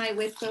finish my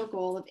Witco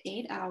goal of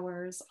 8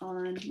 hours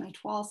on my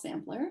toile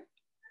sampler.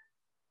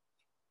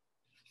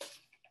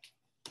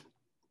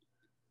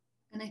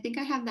 And I think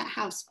I have that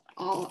house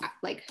all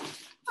like.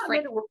 I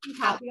made a working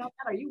copy on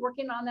that. Are you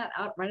working on that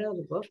right out of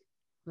the book?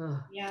 Ugh.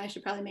 Yeah, I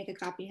should probably make a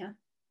copy, huh?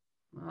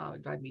 Oh, it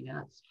would drive me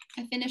nuts.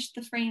 I finished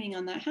the framing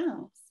on that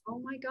house. Oh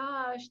my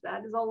gosh,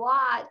 that is a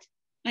lot.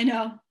 I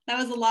know. That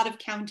was a lot of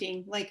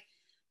counting. Like,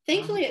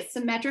 thankfully it's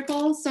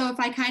symmetrical. So if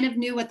I kind of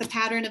knew what the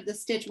pattern of the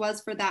stitch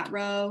was for that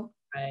row,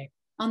 right,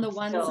 on the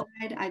one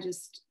side, I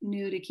just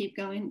knew to keep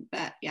going.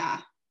 But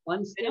yeah.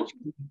 One stitch.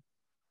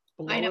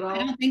 I know. I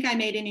don't think I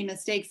made any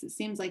mistakes. It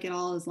seems like it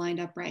all is lined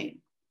up right.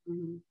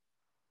 Mm-hmm.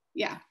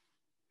 Yeah.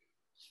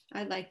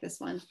 I like this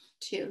one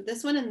too.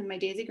 This one and my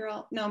Daisy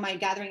Girl, no, my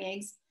Gathering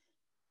Eggs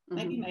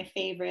might be my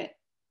favorite.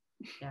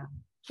 Yeah.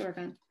 To work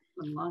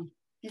on.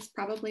 It's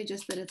probably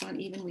just that it's on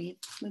even weave.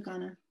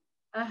 Lugana.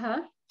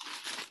 Uh-huh.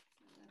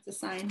 That's a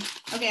sign.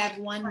 Okay, I have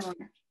one more.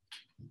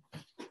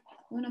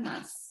 Una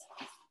más.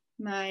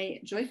 My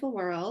Joyful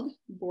World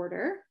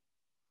border.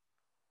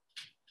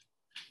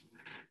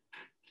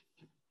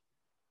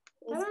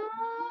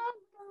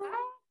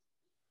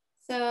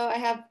 I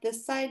have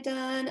this side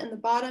done and the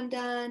bottom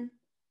done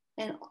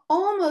and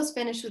almost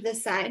finished with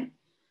this side.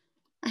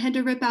 I had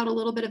to rip out a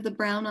little bit of the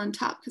brown on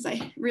top because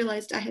I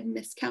realized I had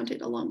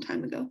miscounted a long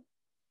time ago.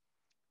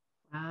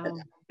 Wow.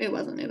 It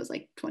wasn't, it was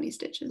like 20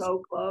 stitches.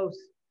 So close.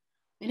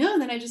 I know,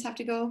 then I just have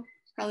to go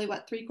probably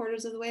what,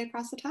 3/4 of the way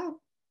across the top.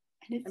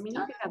 And it's You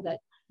done.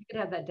 could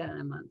have that done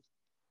in a month.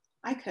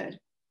 I could.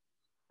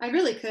 I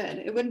really could.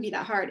 It wouldn't be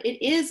that hard.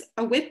 It is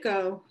a whip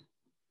go.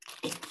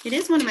 It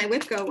is one of my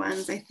whip go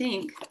ones, I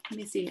think. Let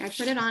me see. I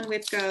put it on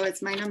whip go.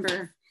 It's my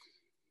number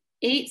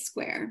 8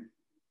 square.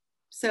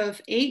 So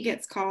if 8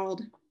 gets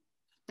called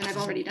and I've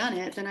already done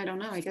it, then I don't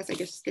know. I guess I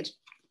just get to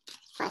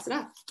cross it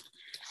off.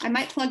 I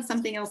might plug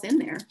something else in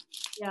there.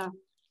 Yeah.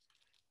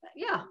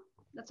 Yeah.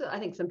 That's what I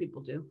think some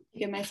people do.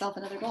 Give myself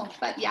another goal.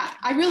 But yeah,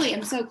 I really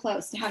am so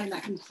close to having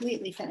that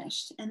completely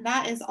finished. And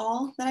that is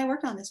all that I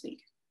worked on this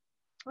week.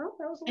 Well,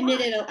 that was a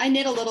lot. I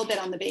knit a little bit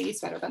on the baby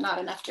sweater, but not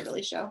enough to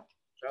really show.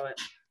 Show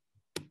it.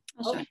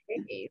 I'll show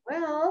Okay.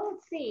 Well,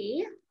 let's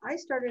see. I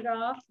started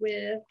off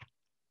with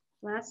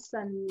last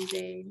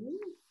Sunday.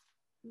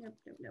 Nope.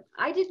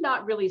 I did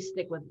not really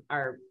stick with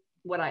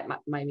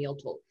my wheel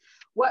told.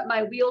 What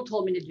my wheel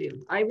told me to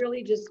do. I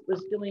really just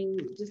was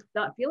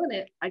not feeling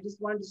it. I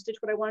just wanted to stitch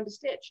what I wanted to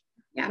stitch.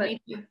 Yeah, but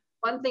me too.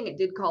 One thing it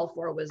did call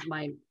for was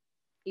my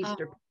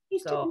Easter.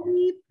 Easter so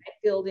peep. I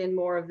filled in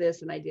more of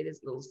this and I did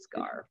his little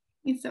scarf.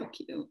 He's so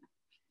cute.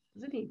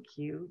 Isn't he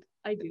cute?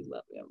 I do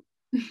love him.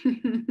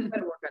 I'm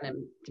gonna work on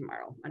him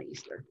tomorrow on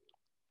Easter.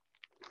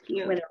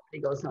 Cute. When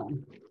everybody goes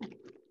home.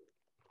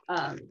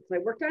 So I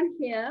worked on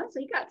him. So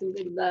he got some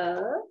good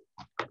love.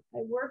 I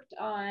worked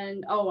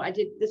on,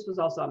 this was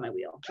also on my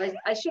wheel.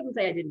 I shouldn't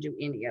say I didn't do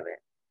any of it.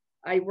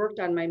 I worked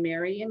on my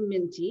Mary and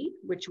Minty,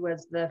 which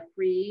was the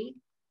free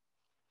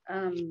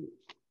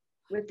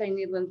with a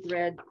needle and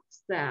thread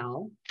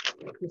SAL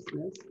for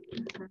Christmas.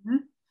 Mm-hmm.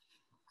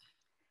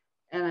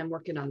 And I'm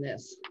working on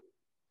this.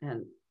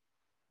 And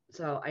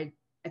so I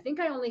think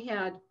I only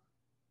had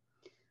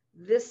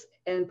this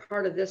and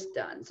part of this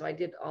done. So I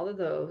did all of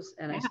those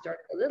and I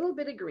started a little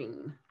bit of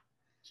green.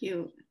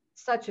 Cute.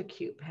 Such a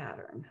cute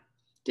pattern.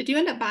 Did you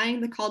end up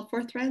buying the called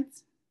for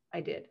threads?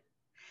 I did.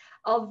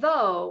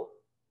 Although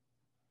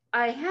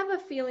I have a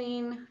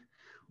feeling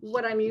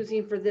what I'm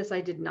using for this,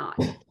 I did not.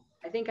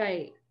 I think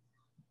I'm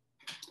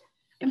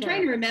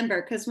trying to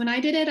remember because when I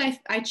did it,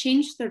 I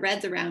changed the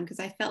reds around because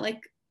I felt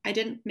like I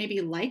didn't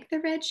maybe like the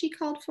red she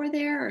called for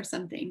there or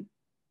something.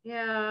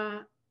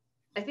 Yeah,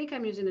 I think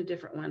I'm using a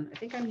different one. I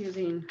think I'm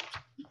using.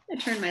 I'm gonna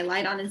turn my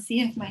light on and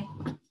see if my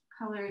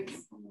color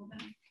is a little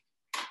better.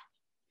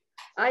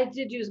 I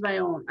did use my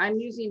own. I'm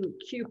using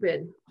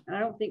Cupid, and I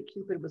don't think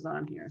Cupid was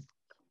on here.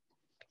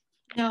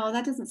 No,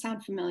 that doesn't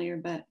sound familiar,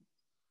 but.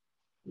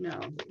 No,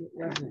 it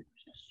wasn't.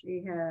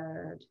 She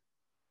had.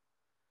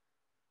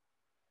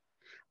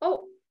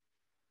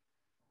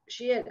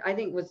 She had, I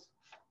think, was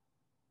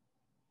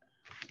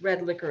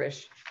red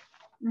licorice.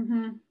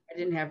 Mm-hmm. I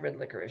didn't have red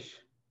licorice.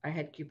 I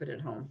had Cupid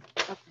at home.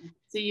 Okay.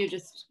 So you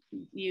just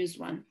used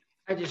one.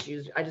 I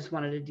just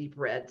wanted a deep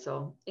red.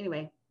 So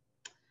anyway,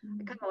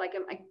 I kind of like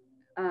him.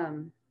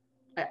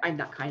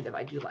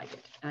 I do like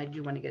it. And I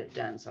do want to get it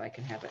done so I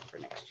can have it for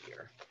next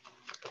year.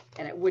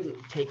 And it wouldn't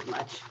take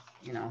much,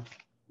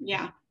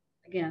 Yeah.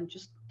 Again,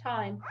 just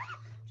time.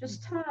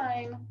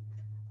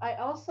 I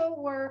also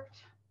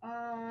worked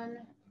on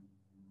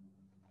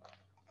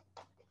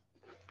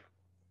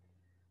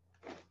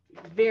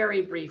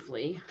very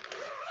briefly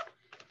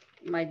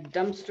my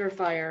dumpster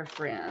fire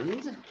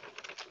friends. In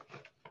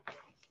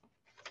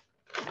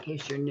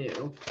case you're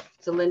new,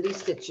 so Lindy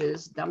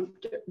Stitches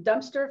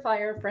dumpster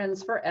fire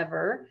friends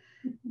forever,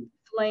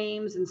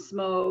 flames and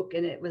smoke,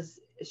 and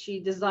she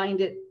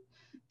designed it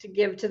to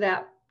give to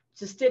that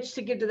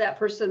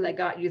person that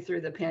got you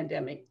through the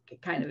pandemic,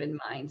 kind of in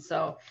mind.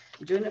 So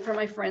I'm doing it for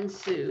my friend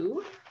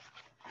Sue,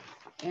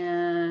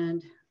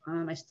 and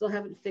I still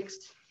haven't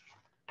fixed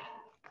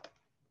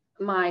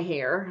my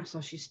hair,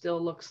 so she still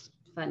looks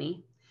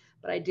funny,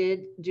 but I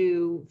did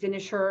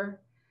finish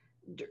her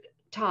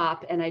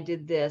top, and I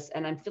did this,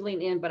 and I'm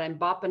filling in, but I'm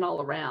bopping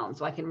all around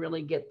so I can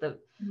really get the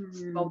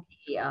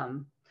smoky.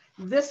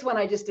 This one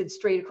I just did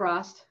straight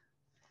across.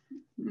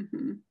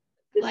 Mm-hmm.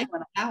 Like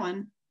that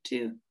one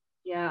too.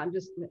 Yeah, I'm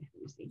just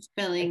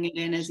filling it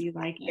in as you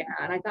like it. Yeah,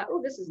 and I thought,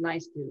 this is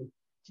nice to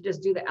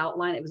just do the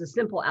outline. It was a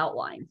simple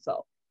outline,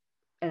 so,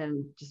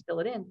 and just fill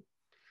it in.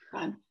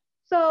 Fun.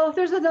 So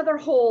there's another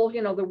hole,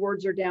 the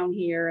words are down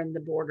here and the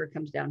border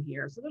comes down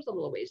here. So there's a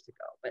little ways to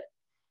go, but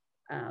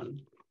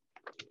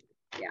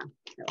yeah,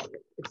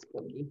 it's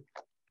funny.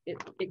 It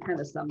kind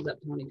of sums up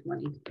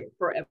 2020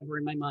 forever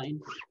in my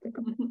mind.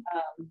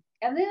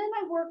 And then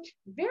I worked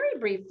very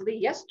briefly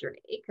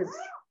yesterday because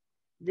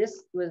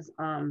this was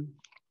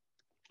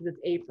this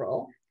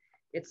April.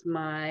 It's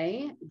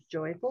my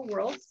Joyful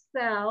World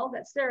SAL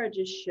that Sarah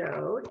just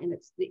showed, and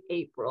it's the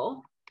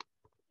April.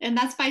 And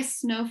that's by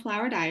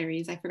Snowflower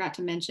Diaries. I forgot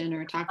to mention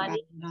or talk about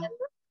it. And the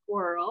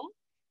squirrel.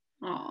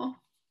 Oh.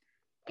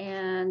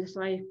 And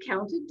so I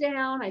counted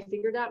down. I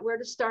figured out where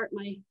to start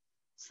my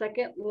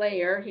second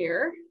layer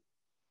here.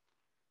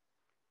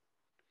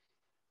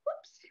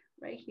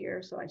 right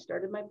here. So I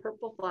started my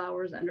purple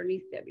flowers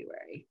underneath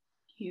February.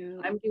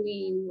 Cute. I'm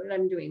doing, what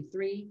I'm doing,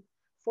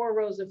 4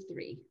 rows of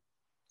 3.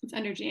 It's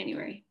under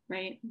January,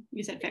 right?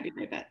 You said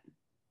February, but.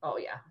 Oh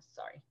yeah,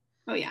 sorry.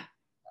 Oh yeah.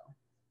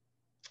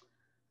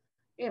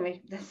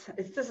 Anyway,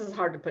 this is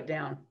hard to put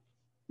down.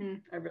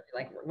 I really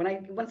like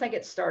once I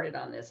get started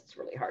on this, it's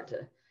really hard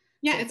to.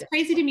 Yeah, it's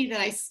crazy to me that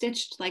I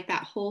stitched like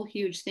that whole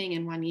huge thing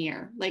in 1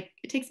 year. Like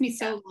it takes me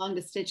so long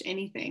to stitch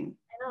anything.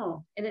 I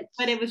know,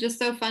 but it was just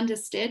so fun to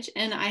stitch,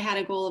 and I had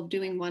a goal of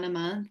doing 1 a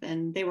month,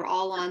 and they were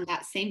all on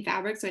that same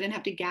fabric, so I didn't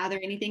have to gather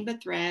anything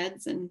but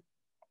threads, and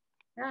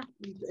yeah,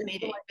 it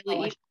made it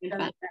really easy and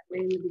fun. That way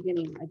in the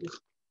beginning, I just,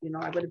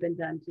 I would have been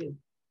done too,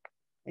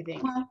 I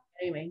think. Well,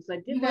 anyway, so I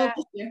did that.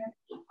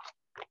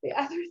 The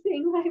other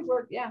thing I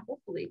worked,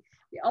 hopefully.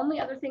 The only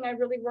other thing I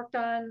really worked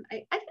on,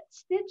 I didn't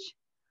stitch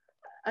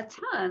a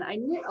ton. I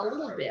knit a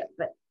little bit,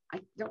 but I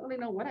don't really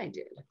know what I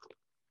did.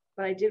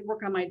 But I did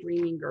work on my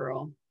Dreaming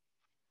Girl.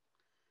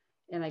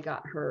 And I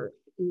got her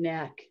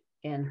neck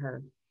and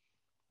her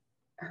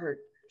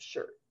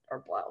shirt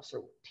or blouse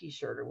or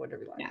t-shirt or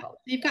whatever you want to call it.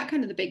 You've got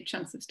kind of the big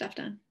chunks of stuff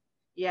done.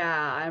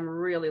 Yeah, I'm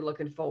really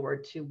looking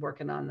forward to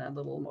working on the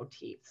little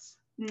motifs.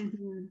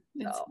 Mm-hmm.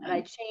 So, and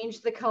I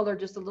changed the color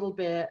just a little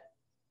bit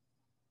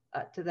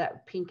to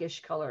that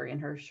pinkish color in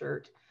her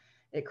shirt.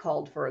 It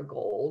called for a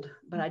gold,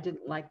 but I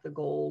didn't like the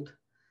gold.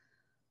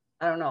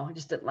 I don't know. I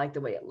just didn't like the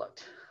way it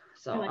looked.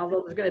 So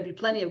although there's going to be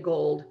plenty of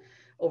gold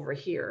over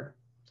here,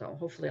 so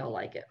hopefully I'll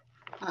like it.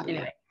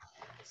 Anyway,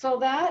 so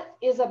that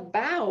is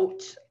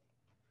about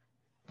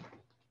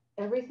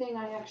everything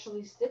I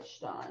actually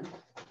stitched on.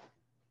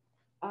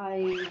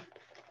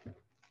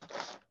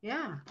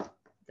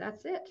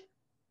 That's it.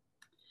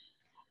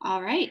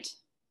 All right.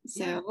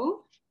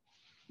 So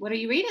what are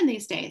you reading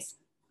these days?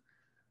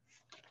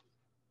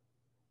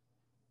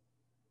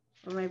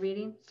 What am I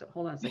reading? So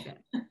hold on a second.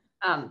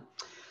 I'm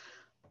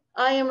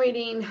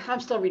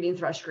still reading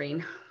Thrush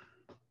Green.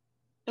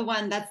 The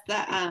one that's the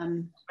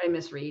I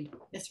misread.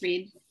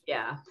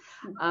 Yeah.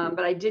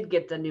 But I did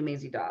get the new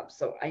Maisie Dobbs,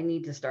 so I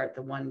need to start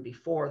the one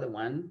before the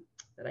one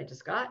that I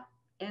just got.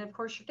 And of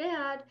course your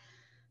dad,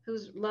 who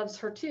loves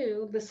her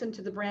too, listened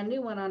to the brand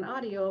new one on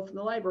audio from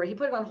the library. He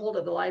put it on hold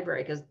at the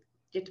library because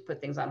you have to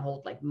put things on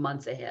hold like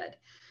months ahead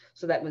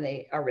so that when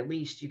they are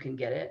released, you can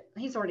get it.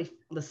 He's already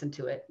listened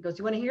to it. He goes,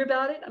 "You want to hear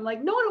about it?" I'm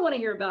like, "No, I don't want to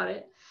hear about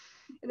it."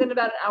 And then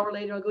about an hour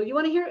later, I'll go, "You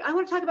want to hear? I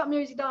want to talk about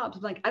Maisie Dobbs."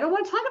 I'm like, "I don't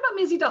want to talk about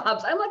Maisie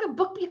Dobbs. I'm like a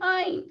book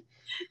behind."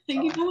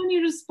 You don't want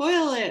you to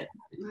spoil it.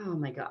 Oh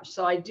my gosh.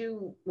 So I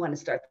do want to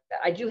start that.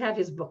 I do have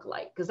his book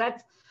light because I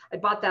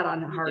bought that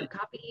on hard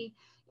copy.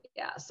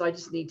 Yeah. So I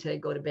just need to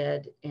go to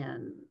bed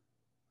and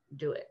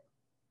do it.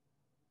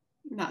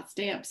 Not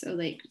stay up so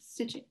late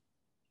stitching.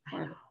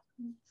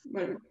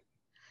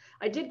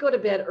 I did go to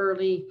bed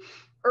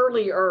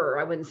earlier.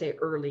 I wouldn't say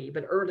early,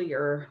 but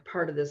earlier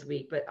part of this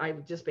week. But I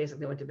just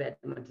basically went to bed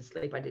and went to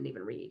sleep. I didn't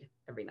even read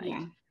every night.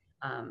 Yeah.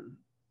 I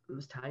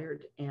was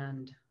tired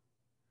and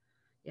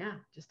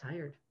just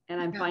tired. And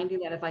I'm finding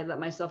that if I let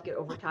myself get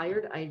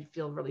overtired, I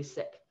feel really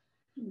sick.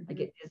 Mm-hmm. I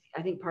get dizzy.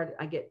 I think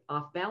I get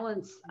off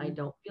balance. Mm-hmm. I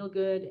don't feel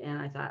good.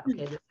 And I thought,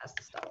 okay, this has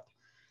to stop.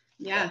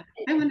 Yeah.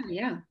 So, what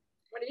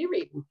are you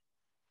reading?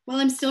 Well,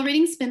 I'm still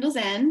reading Spindle's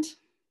End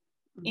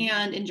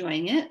and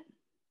enjoying it.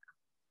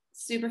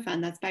 Super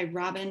fun. That's by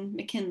Robin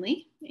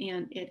McKinley.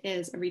 And it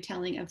is a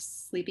retelling of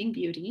Sleeping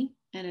Beauty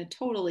and a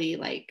totally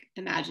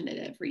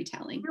imaginative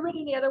retelling. You're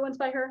reading the other ones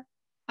by her?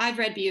 I've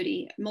read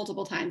Beauty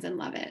multiple times and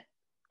love it.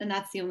 And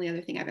that's the only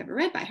other thing I've ever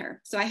read by her.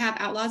 So I have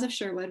Outlaws of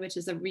Sherwood, which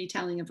is a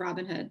retelling of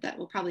Robin Hood that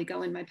will probably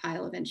go in my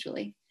pile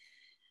eventually.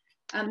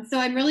 So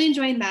I'm really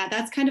enjoying that.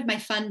 That's kind of my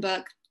fun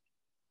book.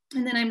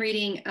 And then I'm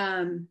reading,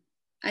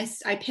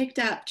 I picked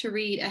up to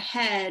read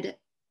ahead.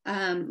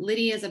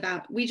 Lydia's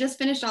we just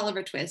finished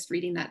Oliver Twist,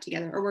 reading that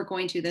together, or we're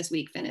going to this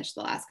week finish the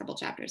last couple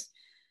chapters.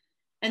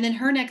 And then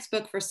her next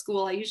book for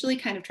school, I usually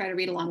kind of try to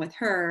read along with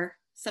her,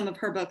 some of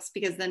her books,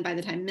 because then by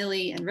the time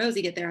Millie and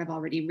Rosie get there, I've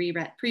already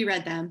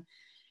pre-read them.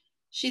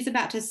 She's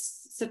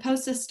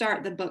supposed to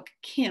start the book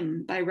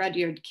Kim by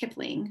Rudyard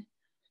Kipling.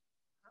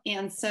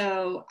 And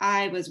so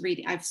I've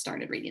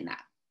started reading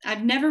that.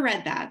 I've never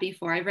read that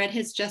before. I've read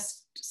his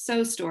Just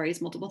So stories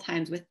multiple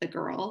times with the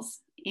girls,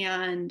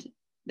 and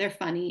they're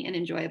funny and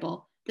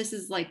enjoyable. This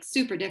is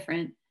super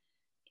different.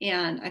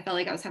 And I felt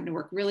like I was having to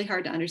work really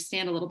hard to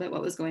understand a little bit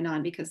what was going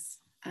on because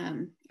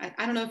I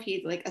don't know if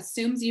he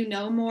assumes you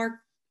know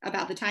more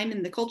about the time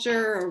and the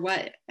culture or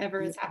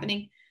whatever is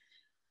happening.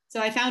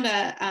 So I found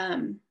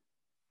a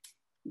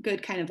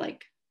good kind of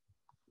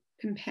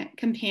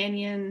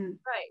companion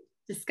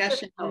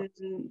discussion.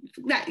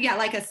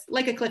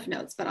 Like a Cliff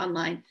Notes, but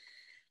online,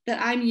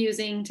 that I'm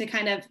using to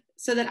kind of,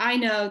 so that I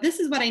know this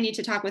is what I need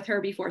to talk with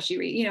her before she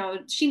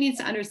she needs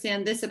to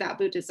understand this about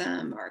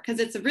Buddhism, or because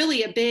it's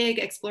really a big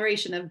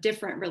exploration of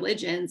different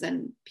religions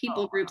and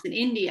people groups in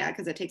India,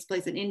 because it takes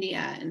place in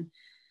India, and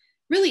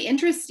really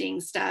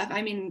interesting stuff.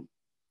 I mean,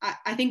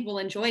 I think we'll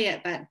enjoy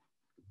it, but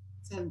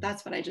so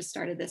that's what I just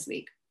started this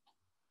week.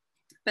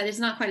 But it's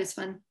not quite as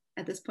fun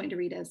at this point to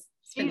read as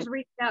She's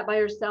reading that by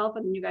herself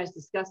and you guys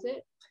discuss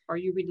it? Or are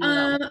you reading it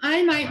out?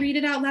 I might read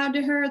it out loud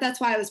to her. That's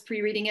why I was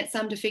pre-reading it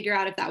some to figure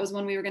out if that was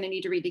one we were going to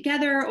need to read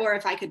together or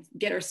if I could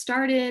get her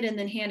started and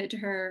then hand it to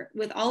her.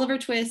 With Oliver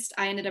Twist,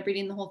 I ended up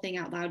reading the whole thing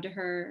out loud to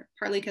her,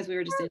 partly because we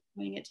were just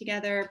enjoying it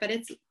together, but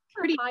it's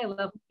pretty high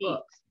level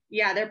books.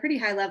 Yeah, they're pretty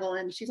high level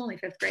and she's only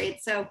 5th grade.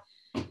 So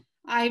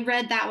I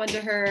read that one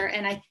to her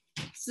and I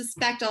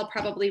suspect I'll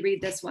probably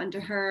read this one to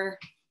her.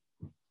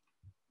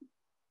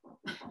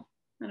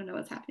 I don't know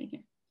what's happening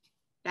here.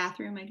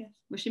 Bathroom, I guess.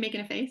 Was she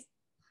making a face?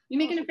 You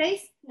making a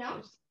face?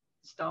 No.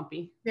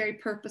 Stompy. Very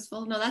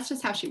purposeful. No, that's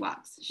just how she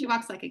walks. She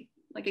walks like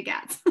a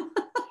gat.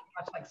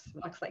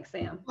 Walks like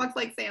Sam. Walks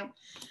like Sam.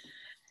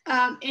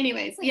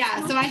 Anyways,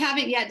 yeah, so I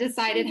haven't yet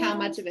decided how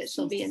much of it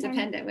she'll be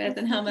independent with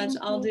and how much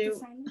I'll do.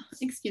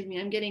 Excuse me,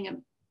 I'm getting a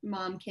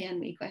mom can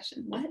we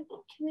question. What? Can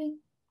we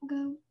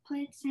go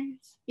play at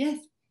Sam's? Yes.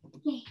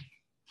 Yay.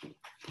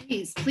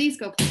 Please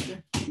go play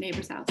at the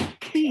neighbor's house.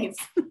 Please.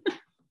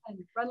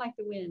 Run like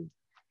the wind.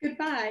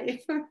 Goodbye.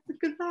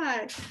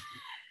 Goodbye.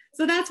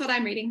 So that's what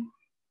I'm reading.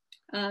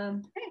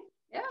 Okay.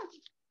 Yeah.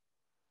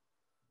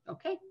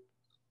 Okay.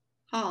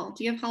 Hall.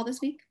 Do you have Hall this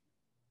week?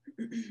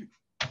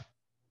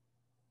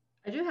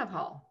 I do have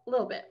Hall, a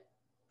little bit.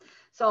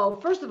 So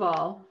first of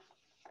all,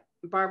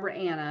 Barbara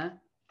Anna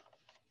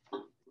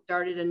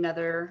started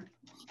another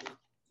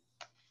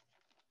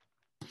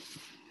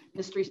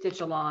mystery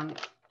stitch along,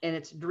 and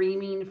it's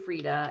Dreaming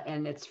Frida,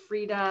 and it's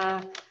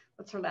Frida,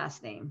 what's her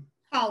last name?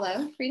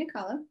 Frida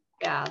Kahlo.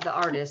 Yeah, the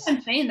artist.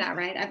 I'm saying that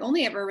right. I've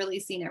only ever really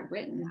seen it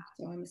written,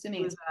 so I'm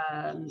assuming it's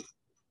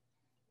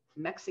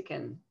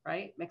Mexican,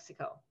 right?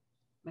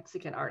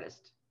 Mexican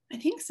artist. I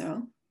think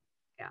so.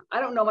 Yeah,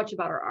 I don't know much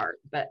about her art,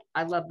 but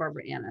I love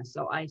Barbara Anna,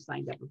 so I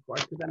signed up, of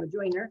course, because I'm a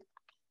joiner.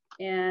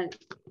 And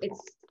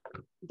it's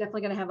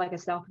definitely going to have like a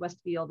Southwest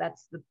feel.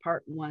 That's the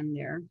part 1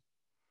 there.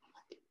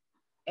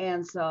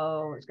 And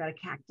so it's got a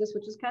cactus,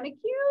 which is kind of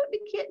cute, the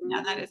kitten.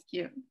 Yeah, that is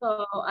cute.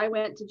 So I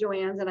went to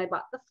Joann's and I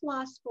bought the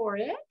floss for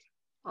it,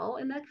 all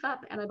in that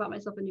cup. And I bought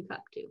myself a new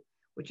cup too,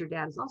 which your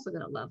dad is also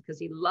going to love because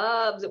he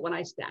loves it when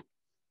I stack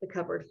the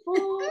cupboard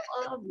full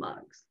of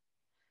mugs.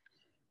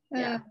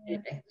 Yeah,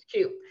 anyway, it's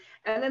cute.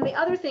 And then the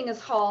other thing is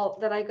Hall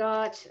that I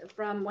got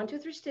from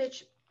 123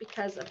 Stitch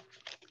because of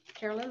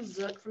Carolyn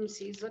Zook from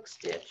C Zook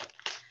Stitch.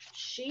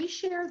 She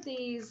shared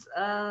these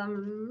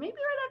maybe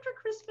right after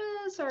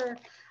Christmas, or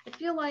I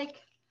feel like,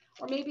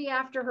 or maybe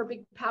after her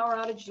big power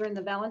outage during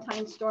the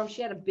Valentine storm.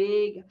 She had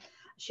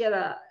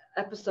a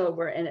episode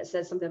where, and it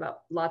says something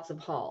about lots of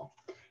Hall.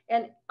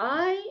 And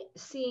I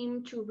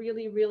seem to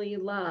really, really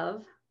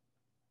love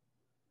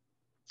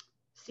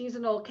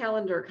seasonal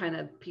calendar kind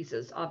of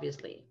pieces,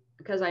 obviously,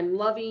 because I'm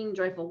loving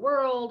Joyful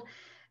World.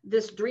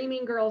 This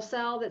Dreaming Girl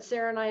SAL that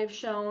Sarah and I have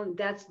shown,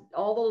 that's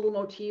all the little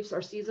motifs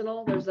are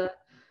seasonal. There's a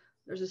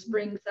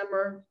spring,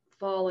 summer,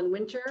 fall, and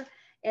winter.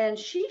 And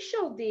she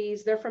showed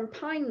these. They're from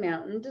Pine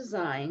Mountain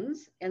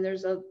Designs, and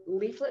there's a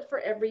leaflet for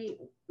every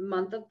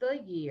month of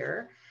the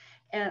year.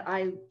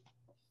 And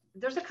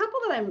there's a couple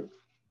that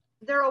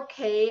they're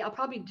okay. I'll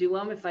probably do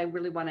them if I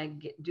really want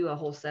to do a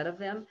whole set of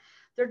them.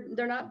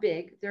 They're not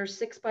big. They're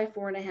 6 by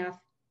 4.5,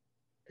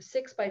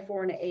 6 by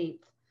 4 1/8.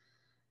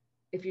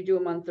 If you do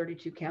them on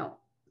 32 count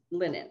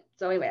linen.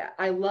 So anyway,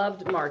 I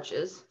loved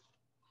March's.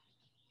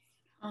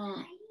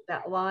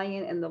 That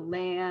lion and the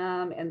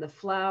lamb and the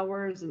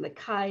flowers and the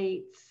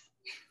kites.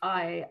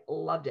 I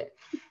loved it.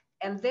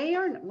 And they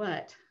are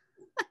what?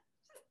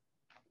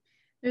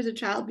 There's a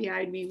child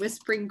behind me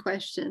whispering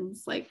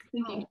questions, like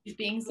thinking she's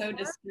being so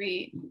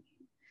discreet.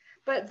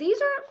 But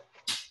these are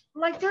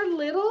like, they're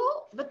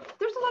little, but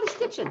there's a lot of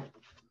stitching.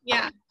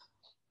 Yeah.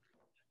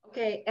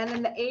 Okay, and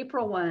then the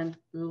April one,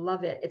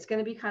 love it. It's going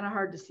to be kind of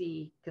hard to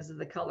see because of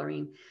the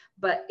coloring,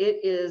 but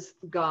it's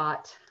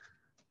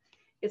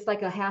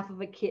like a half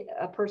of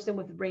a person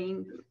with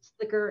rain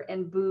slicker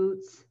and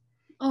boots,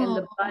 and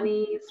the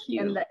bunnies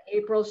cute. And the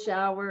April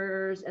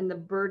showers and the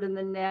bird in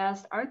the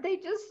nest. Aren't they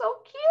just so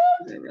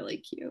cute? They're really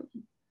cute.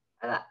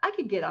 I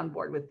could get on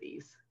board with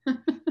these.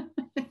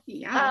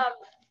 Yeah.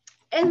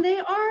 And they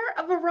are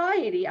a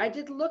variety. I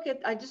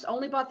just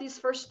only bought these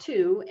first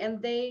 2,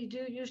 and they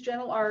do use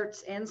Gentle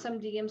Arts and some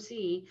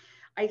DMC.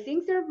 I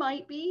think there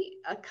might be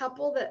a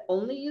couple that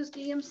only use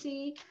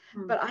DMC,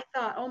 but I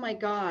thought, oh my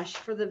gosh,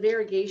 for the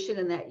variegation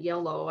in that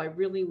yellow, I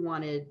really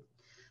wanted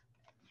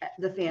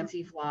the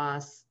fancy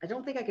floss. I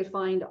don't think I could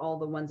find all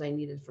the ones I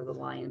needed for the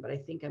lion, but I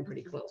think I'm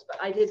pretty close.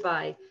 But I did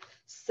buy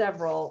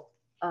several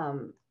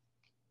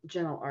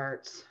Gentle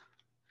Arts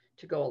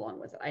to go along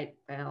with it.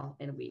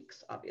 In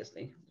weeks,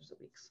 obviously. There's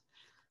a weeks.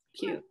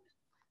 Cute.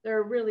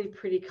 They're really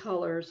pretty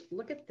colors.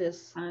 Look at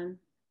this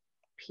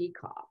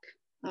peacock.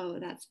 Oh,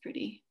 that's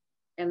pretty.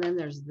 And then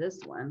there's this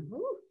one.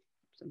 Ooh,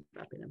 some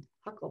wrapping them.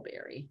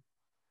 Huckleberry.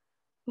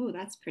 Oh,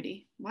 that's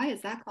pretty. Why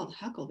is that called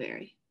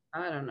Huckleberry?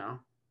 I don't know.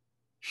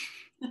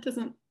 That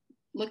doesn't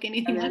look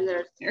anything like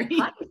there's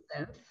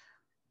hyacinth.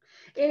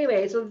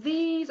 Anyway, so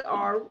these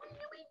are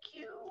really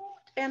cute.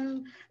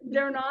 And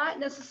they're not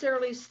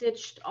necessarily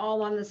stitched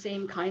all on the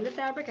same kind of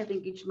fabric. I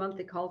think each month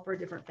they call for a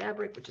different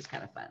fabric, which is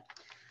kind of fun.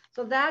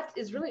 So that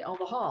is really all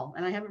the haul.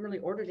 And I haven't really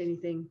ordered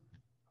anything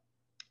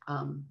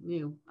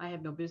new. I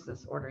have no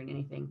business ordering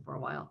anything for a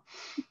while.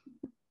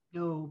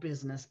 No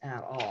business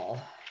at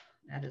all.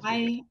 That is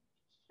I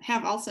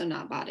have also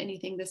not bought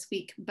anything this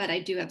week, but I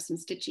do have some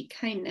stitchy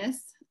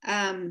kindness.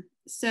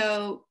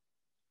 So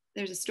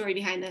there's a story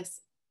behind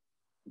this.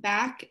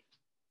 Back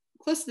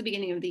close to the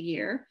beginning of the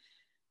year,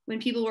 when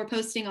people were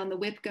posting on the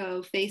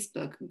WhipGo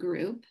Facebook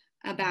group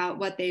about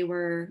what they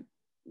were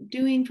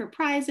doing for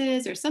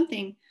prizes or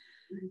something,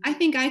 I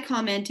think I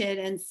commented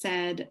and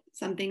said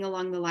something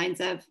along the lines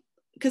of,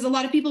 because a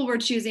lot of people were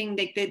choosing,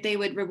 they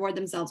would reward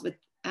themselves with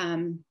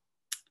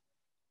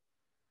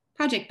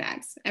project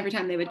bags every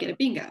time they would get a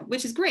bingo,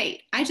 which is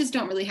great. I just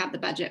don't really have the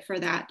budget for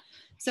that.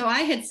 So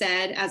I had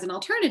said, as an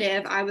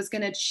alternative, I was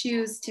going to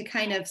choose to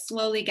kind of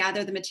slowly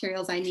gather the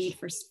materials I need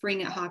for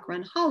spring at Hawk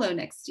Run Hollow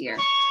next year.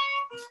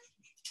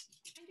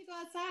 Time to go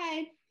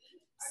outside.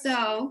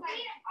 So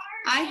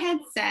I had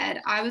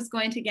said I was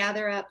going to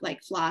gather up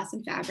like floss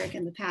and fabric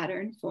and the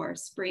pattern for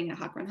spring at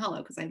Hawk Run Hollow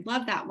because I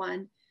love that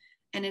one.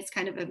 And it's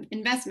kind of an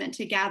investment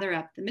to gather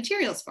up the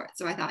materials for it.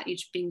 So I thought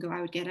each bingo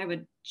I would get, I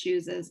would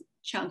choose a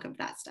chunk of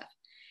that stuff.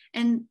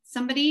 And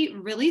somebody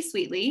really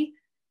sweetly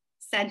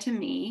said to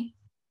me,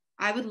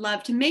 I would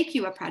love to make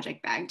you a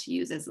project bag to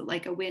use as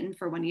like a win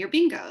for one of your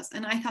bingos.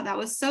 And I thought that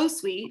was so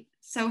sweet.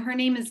 So her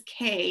name is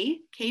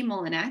Kay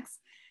Mullinex.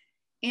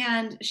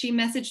 And she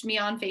messaged me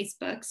on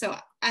Facebook. So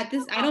at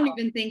this, I don't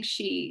even think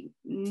she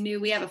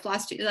knew we have a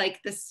Flosstube like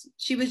this.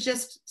 She was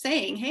just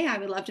saying, hey, I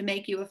would love to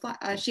make you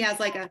a she has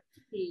like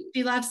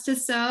she loves to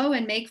sew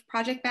and make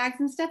project bags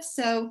and stuff.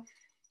 So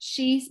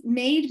she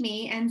made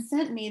me and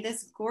sent me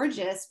this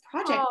gorgeous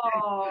project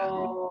bag.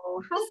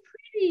 Oh, how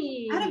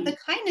pretty. Out of the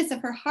kindness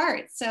of her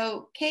heart.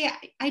 So Kay,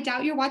 I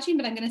doubt you're watching,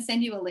 but I'm going to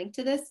send you a link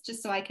to this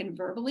just so I can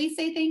verbally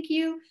say thank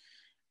you.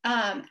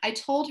 I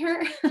told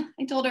her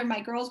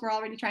my girls were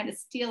already trying to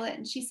steal it.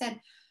 And she said,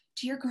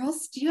 do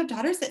you have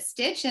daughters that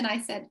stitch? And I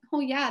said, oh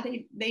yeah,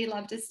 they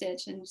love to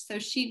stitch. And so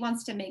she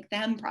wants to make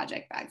them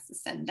project bags to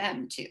send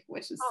them to,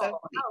 which is so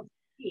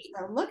sweet.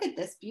 So look at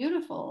this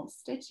beautiful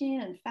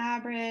stitching and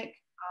fabric.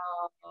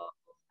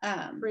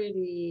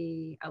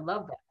 Pretty. I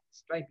love that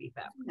stripy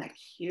fabric. Isn't that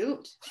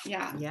cute?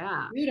 Yeah.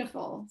 Yeah.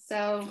 Beautiful.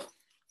 So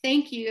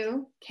thank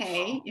you,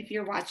 Kay, if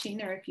you're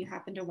watching or if you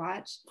happen to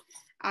watch.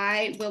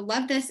 I will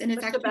love this. And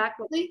it's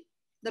actually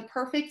the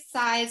perfect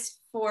size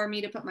for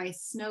me to put my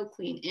Snow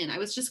Queen in. I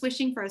was just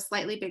wishing for a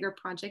slightly bigger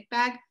project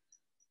bag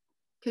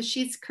because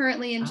she's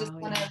currently in just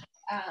one of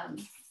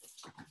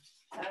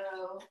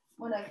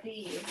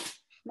these,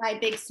 my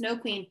big Snow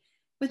Queen.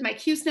 With my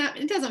Q-snap,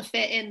 it doesn't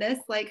fit in this.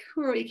 Like,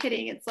 who are we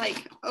kidding? It's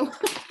like, oh,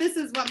 this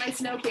is what my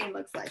Snow Queen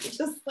looks like. It's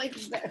just like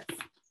this.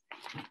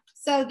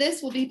 So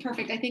this will be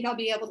perfect. I think I'll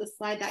be able to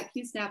slide that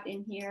Q-snap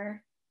in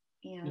here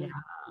and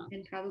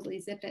probably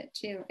zip it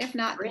too. If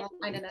not, then I'll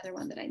find another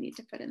one that I need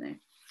to put in there.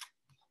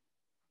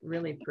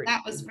 Really pretty.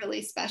 That was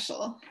really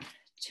special.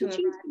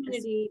 Teaching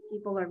community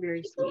people are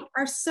very sweet.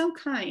 Are so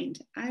kind.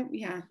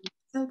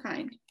 So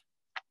kind.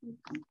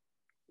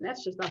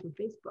 That's just off of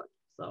Facebook.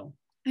 So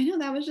I know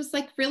that was just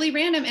like really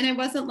random. And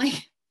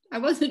I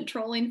wasn't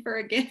trolling for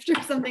a gift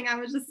or something. I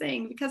was just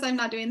saying, because I'm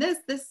not doing this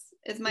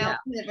is my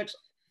alternative, which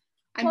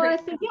I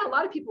think, a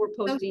lot of people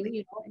were posting,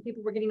 and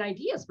people were getting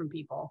ideas from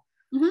people.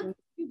 Mm-hmm. What are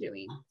you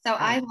doing? So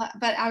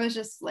but I was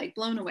just like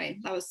blown away.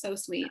 That was so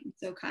sweet and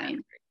so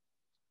kind.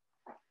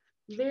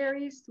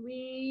 Very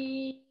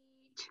sweet.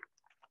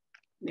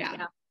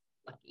 Yeah.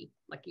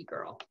 Lucky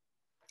girl.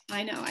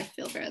 I know. I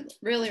feel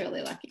really,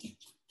 really lucky.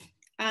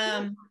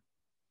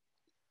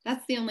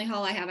 That's the only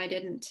haul I have. I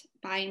didn't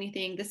buy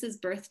anything. This is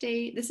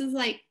birthday. This is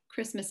like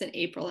Christmas in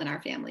April in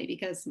our family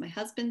because my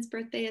husband's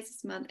birthday is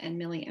this month and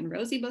Millie and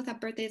Rosie both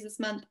have birthdays this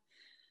month.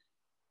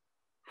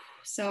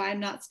 So I'm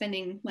not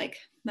spending like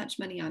much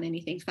money on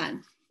anything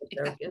fun.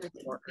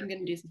 I'm going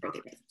to do some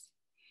birthday presents.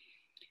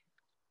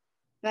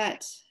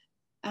 But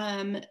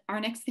our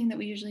next thing that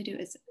we usually do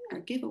is our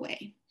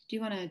giveaway. Do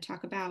you want to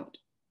talk about,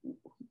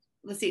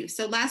 let's see.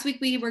 So last week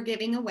we were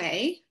giving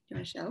away, do you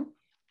want to show?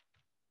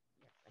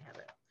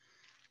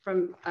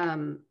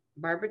 From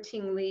Barbara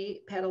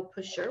Tingley Pedal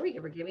Pusher, we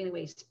were giving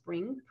away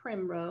Spring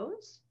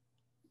Primrose.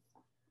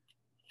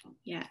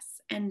 Yes,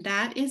 and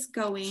that is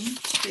going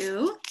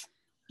to,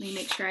 let me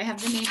make sure I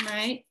have the name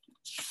right.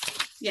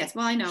 Yes,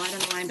 well, I don't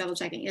know why I'm double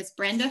checking. It's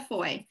Brenda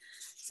Foy.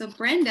 So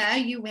Brenda,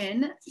 you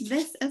win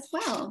this as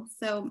well.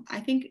 So I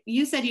think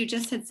you said you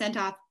just had sent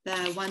off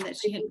the one that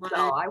she had won.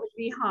 So I was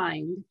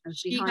behind.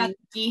 She got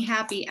Be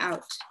Happy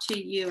out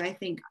to you, I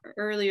think,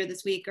 earlier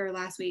this week or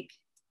last week.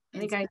 I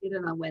think I did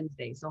it on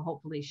Wednesday, so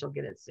hopefully she'll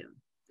get it soon.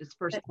 It's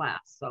first class,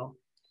 so.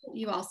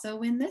 You also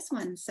win this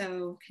one,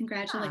 so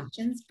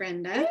congratulations,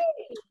 Brenda.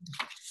 Yay.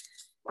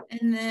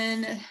 And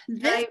then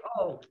this.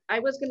 I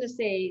was going to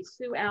say,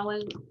 Sue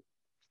Allen,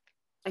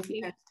 I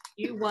think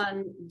you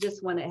won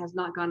this one. It has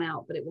not gone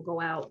out, but it will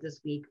go out this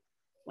week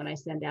when I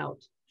send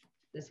out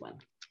this one.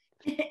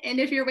 And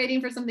if you're waiting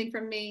for something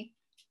from me,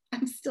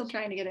 I'm still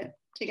trying to get it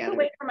together. I'll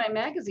wait for my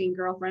magazine,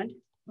 girlfriend.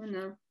 I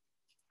know.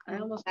 I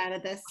almost bad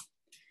at this.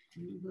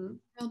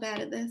 Real bad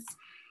at this.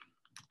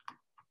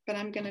 But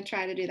I'm going to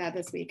try to do that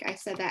this week. I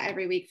said that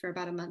every week for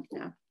about a month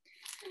now.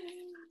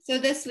 So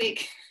this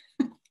week,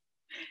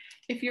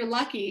 if you're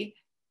lucky,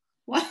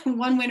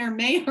 one winner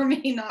may or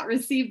may not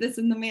receive this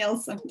in the mail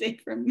someday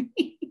from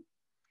me.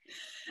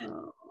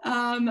 Oh.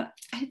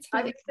 It's I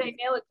really would say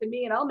mail it to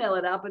me and I'll mail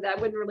it out, but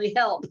that wouldn't really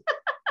help.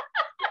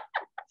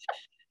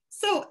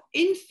 So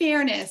in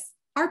fairness,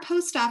 our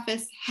post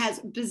office has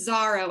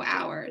bizarro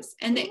hours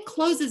and it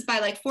closes by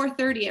like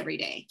 4:30 every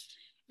day.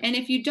 And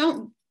if you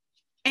don't,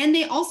 and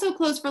they also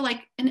close for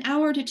like an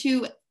hour to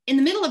two in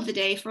the middle of the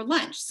day for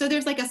lunch. So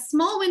there's like a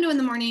small window in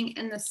the morning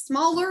and a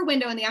smaller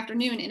window in the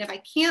afternoon. And if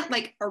I can't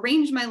like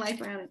arrange my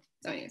life around it,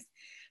 so anyways,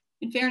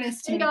 in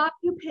fairness to me,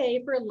 you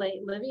pay for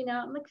living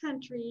out in the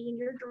country in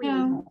your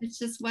dream. No, it's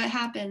just what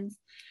happens.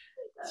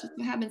 It's just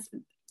what happens.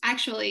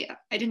 Actually,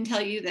 I didn't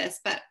tell you this,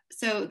 but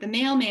so the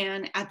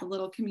mailman at the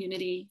little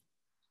community,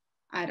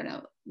 I don't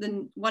know,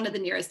 one of the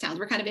nearest towns,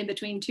 we're kind of in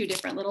between two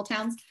different little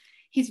towns.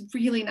 He's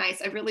really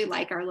nice. I really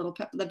like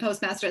the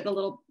postmaster at the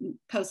little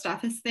post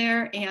office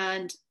there.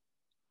 And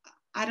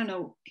I don't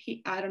know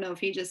if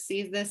he just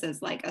sees this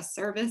as like a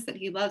service that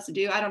he loves to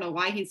do. I don't know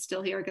why he's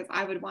still here, because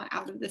I would want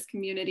out of this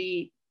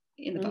community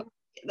in the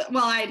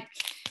well, I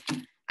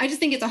just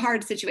think it's a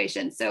hard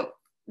situation. So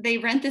they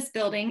rent this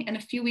building, and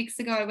a few weeks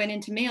ago I went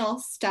in to mail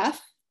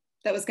stuff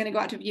that was going to go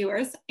out to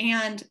viewers,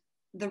 and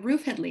the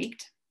roof had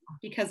leaked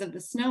because of the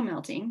snow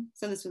melting.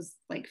 So this was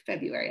like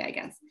February, I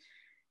guess,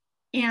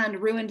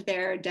 and ruined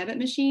their debit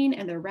machine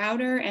and their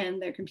router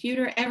and their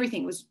computer.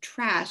 Everything was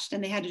trashed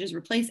and they had to just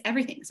replace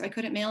everything. So I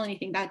couldn't mail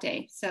anything that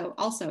day. So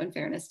also in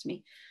fairness to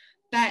me,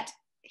 but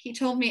he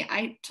told me,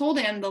 I told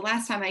him the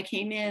last time I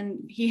came in,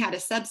 he had a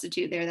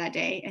substitute there that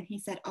day. And he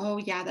said, oh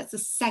yeah, that's the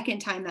second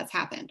time that's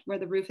happened where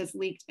the roof has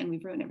leaked and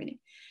we've ruined everything.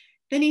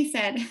 Then he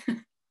said,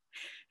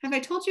 have I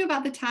told you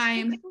about the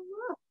time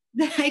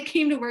that I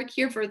came to work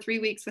here for 3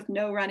 weeks with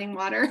no running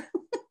water?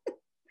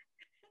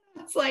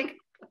 It's like,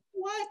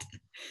 what?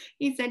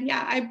 He said,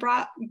 yeah, I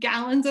brought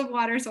gallons of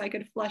water so I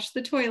could flush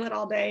the toilet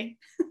all day.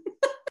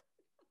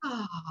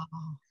 Oh.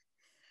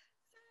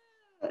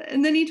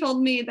 And then he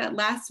told me that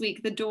last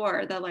week, the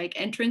door, the like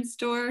entrance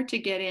door to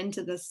get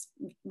into the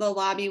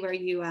lobby where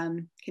you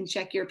can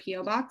check your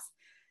PO box,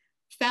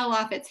 fell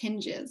off its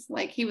hinges.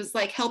 Like he was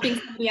like helping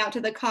somebody out to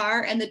the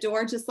car, and the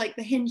door just like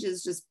the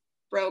hinges just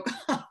broke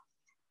off.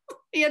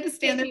 He had to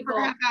stand there for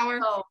a half hour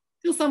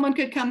till someone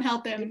could come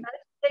help him.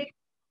 The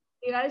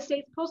United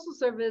States Postal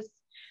Service,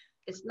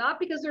 it's not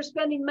because they're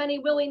spending money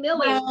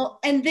willy-nilly. Well,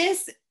 and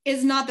this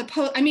is not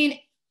the I mean,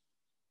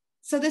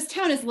 so this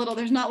town is little.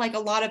 There's not like a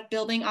lot of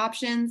building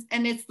options,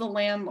 and it's the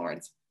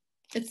landlords.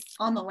 It's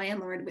on the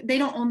landlord. They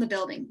don't own the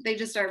building. They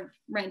just are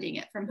renting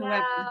it from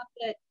whoever.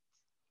 Yeah,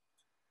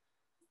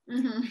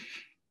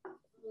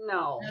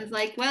 no. I was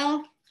like,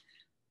 well,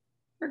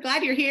 we're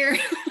glad you're here.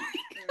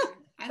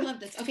 I love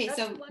this. Okay,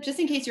 so just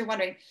in case you're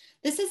wondering,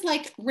 this is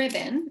like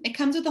ribbon. It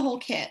comes with the whole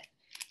kit.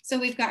 So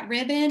we've got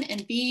ribbon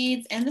and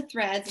beads and the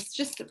threads. It's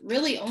just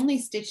really only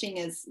stitching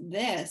is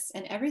this,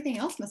 and everything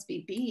else must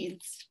be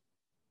beads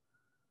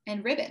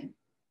and ribbon.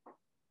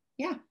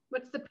 Yeah.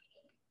 What's the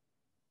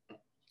pink?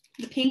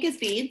 The pink is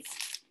beads.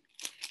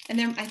 And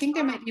there, I think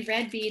there might be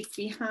red beads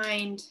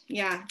behind.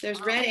 Yeah,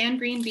 there's red and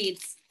green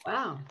beads.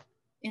 Wow.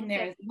 In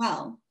there as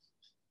well.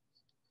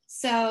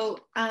 So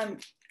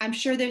I'm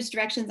sure there's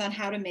directions on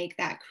how to make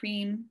that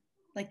cream,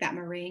 like that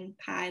meringue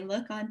pie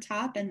look on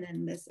top, and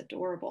then this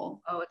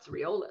adorable. Oh, it's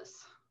Riolis.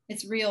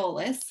 It's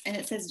Riolis, and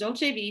it says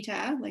Dolce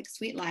Vita, like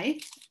sweet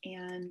life.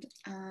 And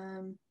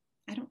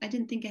I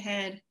didn't think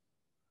ahead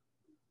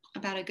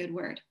about a good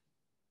word.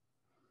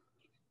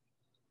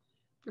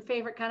 Your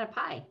favorite kind of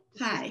pie?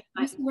 Pie.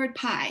 Use the word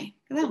pie.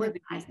 That word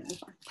pie.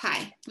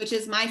 Pie, which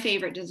is my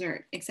favorite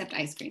dessert, except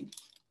ice cream.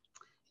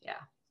 Yeah.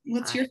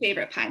 What's your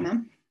favorite pie,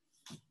 Mom?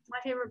 My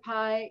favorite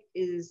pie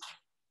is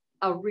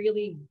a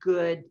really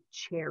good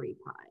cherry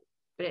pie,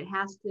 but it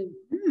has to.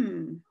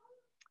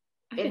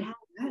 It has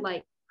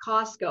like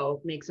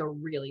Costco makes a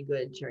really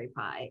good cherry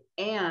pie,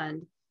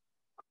 and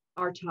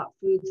our Top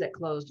Foods that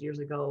closed years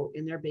ago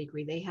in their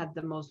bakery, they had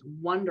the most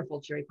wonderful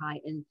cherry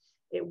pie, and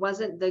it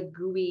wasn't the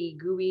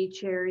gooey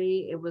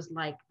cherry. It was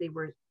like they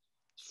were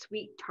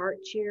sweet tart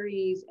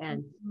cherries,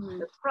 and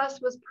the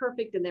crust was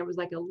perfect, and there was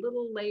like a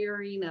little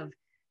layering of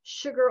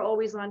sugar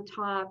always on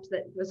top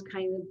that was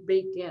kind of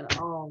baked in.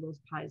 Oh, those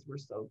pies were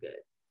so good.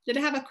 Did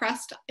it have a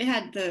crust? It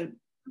had the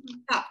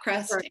top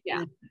crust.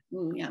 Yeah.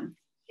 Yum.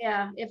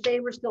 Yeah. If they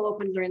were still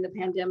open during the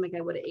pandemic, I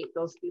would have ate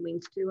those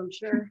feelings too, I'm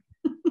sure.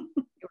 They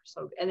were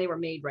so good. And they were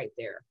made right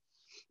there.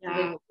 Yeah.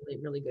 They were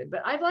really, really good.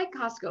 But I like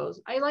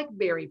Costco's. I like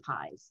berry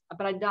pies,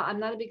 but I'm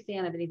not a big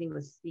fan of anything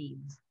with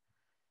seeds.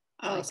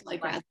 Oh,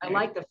 I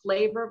like the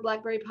flavor of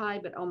blackberry pie,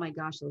 but oh my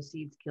gosh, those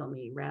seeds kill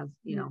me.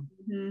 Yeah,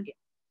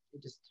 they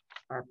just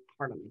are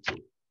part of me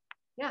too.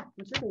 Yeah.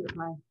 What's your favorite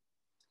pie?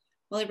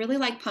 Well, I really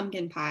like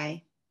pumpkin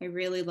pie. I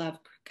really love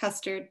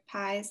custard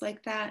pies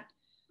like that.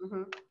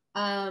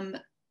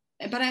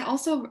 but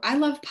I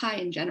love pie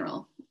in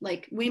general,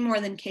 like way more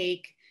than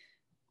cake.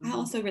 I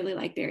also really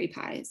like berry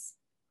pies.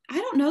 I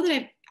don't know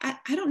that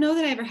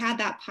I ever had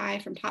that pie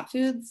from Pop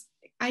Foods.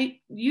 I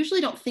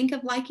usually don't think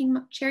of liking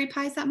cherry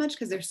pies that much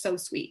because they're so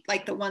sweet.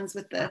 Like the ones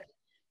with the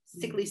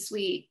sickly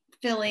sweet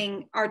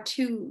filling are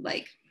too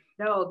like.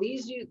 No, they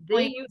use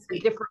a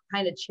different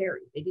kind of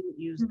cherry. They didn't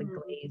use the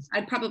glaze.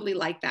 I'd probably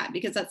like that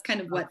because that's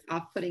kind of what's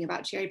off-putting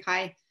about cherry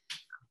pie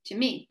to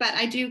me. But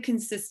I do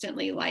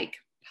consistently like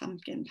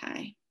pumpkin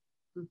pie.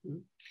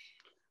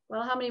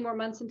 Well, how many more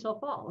months until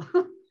fall?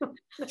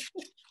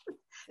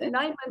 9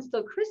 months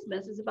till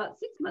Christmas is about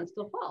 6 months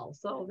till fall.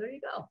 So there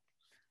you go.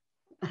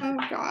 Oh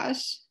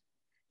gosh.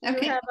 Okay.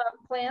 Do you have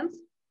plans?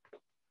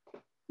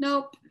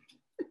 Nope.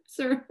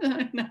 Sir,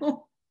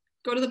 no.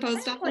 Go to the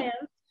post office.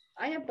 Plans.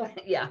 I have plans.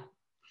 Yeah.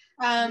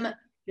 I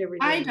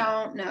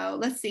don't know.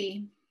 Let's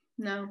see.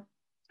 No.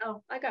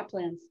 Oh, I got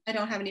plans. I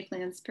don't have any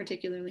plans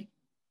particularly.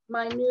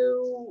 My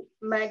new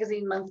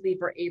magazine monthly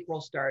for April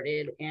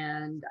started,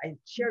 and I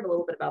shared a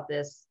little bit about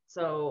this.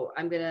 So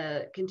I'm going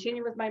to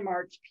continue with my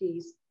March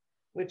piece,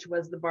 which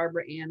was the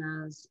Barbara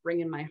Anna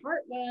Spring in My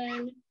Heart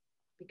one,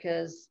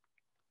 because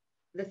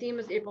the theme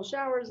is April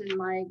showers, and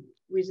my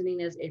reasoning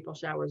is April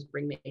showers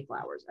bring May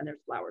flowers, and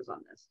there's flowers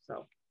on this.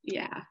 So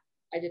yeah,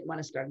 I didn't want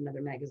to start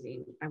another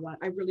magazine.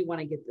 I really want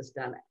to get this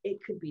done. It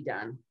could be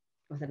done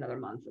with another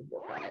month of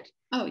work on it.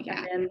 Oh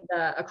yeah. And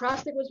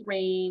acrostic was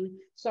rain.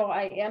 So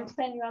I am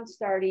planning on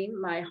starting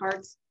my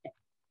Hearts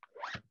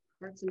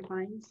and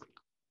Pines.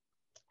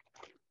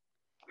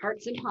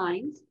 Hearts and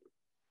Pines.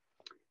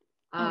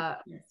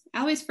 Yes. I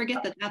always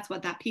forget that that's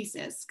what that piece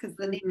is because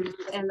the name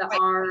and the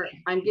R.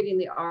 I'm getting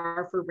the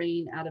R for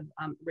rain out of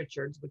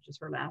Richards, which is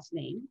her last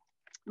name.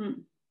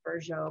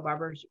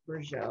 Barbara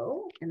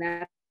Bergeau, and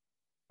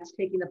that's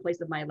taking the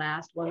place of my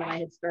last one that I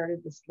had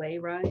started, the sleigh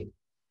ride.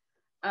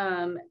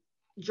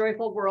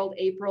 Joyful World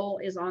April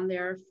is on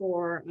there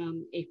for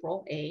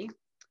April A.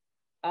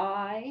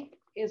 I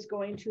is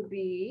going to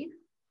be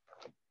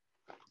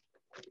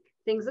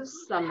Things of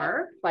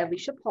Summer by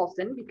Alicia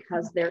Paulson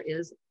because there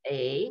is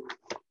a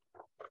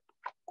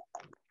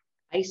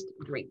iced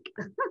drink.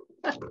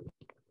 So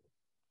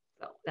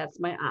that's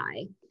my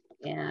I.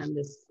 And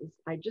this is,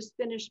 I just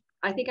finished,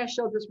 I think I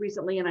showed this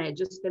recently, and I had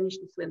just finished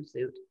the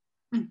swimsuit.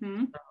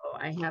 So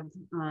I have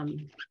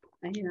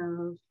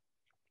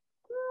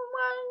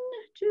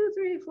 2,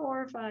 3,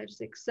 4, 5,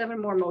 6,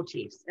 7 more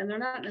motifs, and they're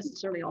not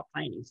necessarily all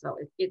tiny. So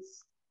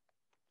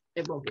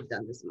it won't get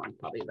done this month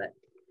probably, but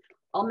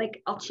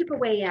I'll chip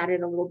away at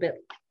it a little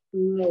bit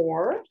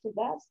more. So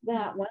that's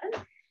that one.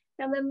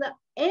 And then the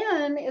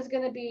N is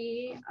going to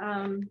be,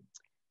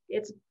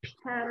 it's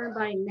patterned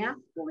by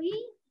Nathalie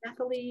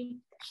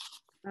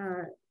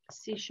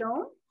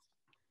Sichon.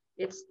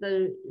 It's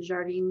the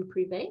Jardin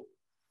Privé.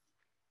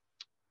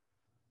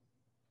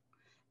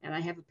 And I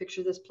have a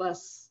picture of this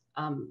plus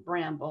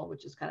bramble,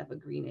 which is kind of a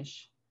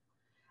greenish.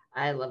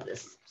 I love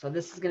this. So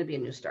this is going to be a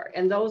new start.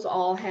 And those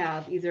all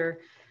have either,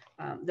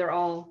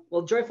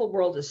 Joyful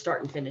World is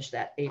start and finish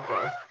that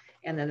April.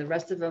 And then the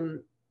rest of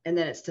them, and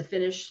then it's to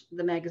finish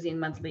the magazine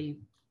monthly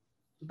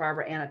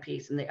Barbara Anna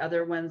piece. And the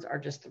other ones are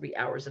just 3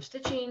 hours of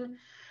stitching.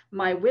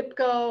 My Whip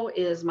Go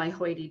is my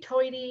hoity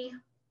toity.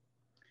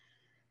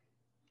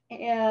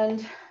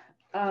 And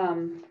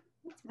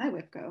what's my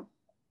Whip Go?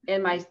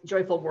 And my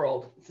Joyful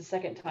World. It's the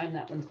second time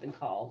that one's been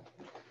called,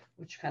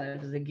 which kind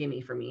of is a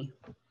gimme for me.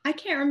 I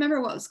can't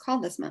remember what it was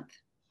called this month.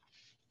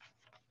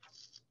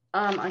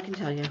 I can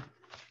tell you.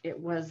 It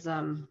was, hold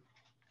on.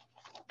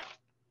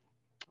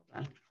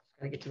 Just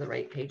gotta get to the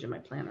right page in my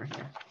planner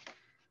here.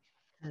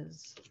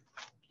 Because,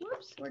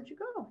 whoops, where'd you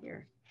go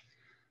here?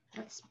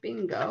 That's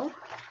bingo.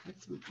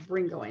 That's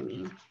Bringo, I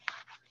mean.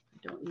 I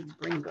don't need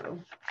Bringo.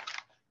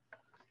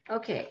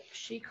 Okay,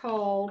 she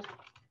called.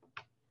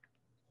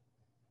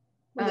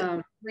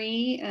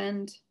 3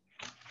 and.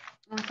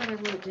 Oh, I thought I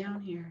wrote it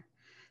down here.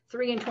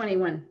 3 and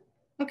 21.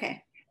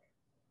 Okay.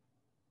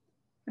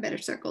 I better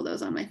circle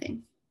those on my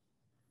thing.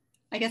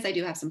 I guess I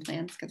do have some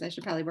plans because I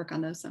should probably work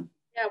on those some.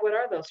 Yeah, what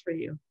are those for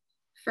you?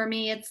 For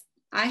me,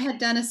 I had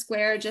done a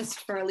square just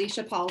for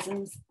Alicia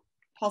Paulson's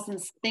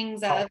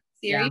Things of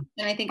series,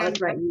 and I think I'm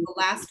right. the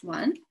last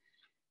one.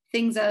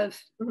 Things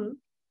of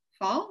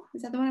Fall,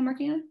 is that the one I'm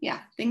working on?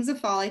 Yeah, Things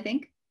of Fall, I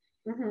think.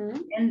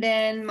 And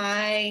then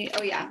I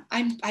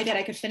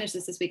could finish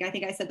this week. I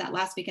think I said that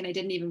last week, and I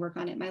didn't even work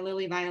on it. My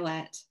Lily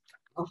Violet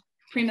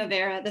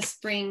Primavera, the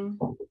spring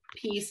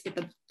piece with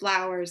the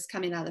flowers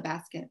coming out of the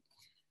basket.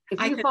 If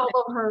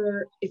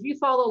you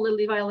follow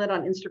Lily Violet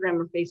on Instagram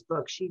or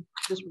Facebook, she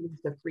just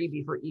released a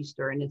freebie for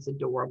Easter, and it's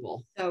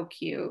adorable. So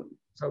cute.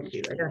 So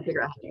cute. I gotta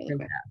figure out how to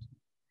print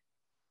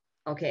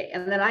that. Okay,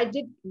 and then I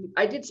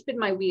did spin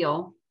my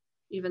wheel,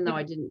 even though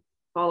I didn't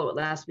follow it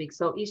last week.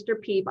 So Easter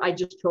Peep, I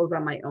just chose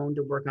on my own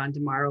to work on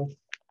tomorrow.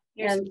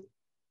 And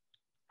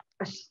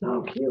it's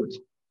so cute.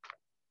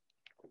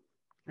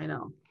 I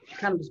know. I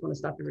kind of just want to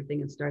stop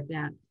everything and start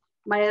that.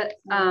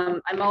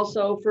 I'm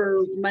also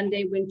for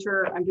Monday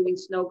winter, I'm doing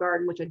Snow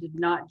Garden, which I did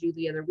not do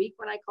the other week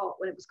when it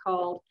was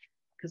called,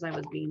 because I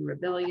was being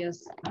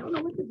rebellious. I don't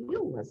know what the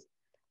deal was.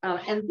 And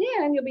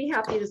then you'll be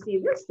happy to see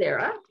this,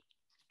 Sarah.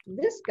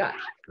 This got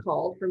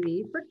called for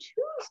me for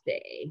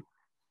Tuesday.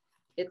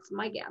 It's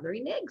my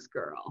gathering eggs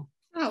girl.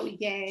 Oh,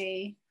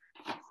 yay.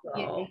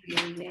 So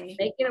Yay.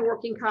 making a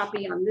working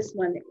copy on this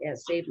one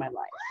has saved my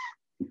life.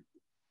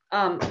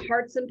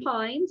 Hearts and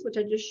Pines, which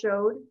I just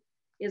showed,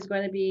 is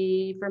going to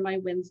be for my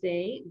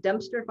Wednesday.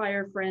 Dumpster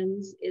Fire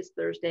Friends is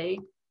Thursday.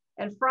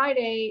 And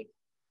Friday,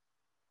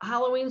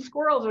 Halloween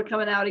squirrels are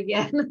coming out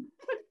again.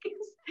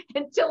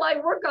 Until I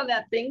work on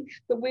that thing,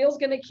 the wheel's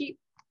going to keep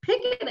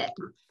picking it.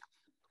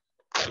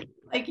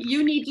 Like,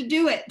 you need to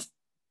do it.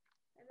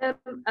 And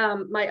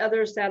then my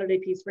other Saturday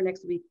piece for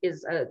next week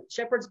is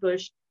Shepherd's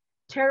Bush.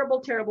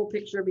 Terrible, terrible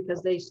picture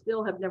because they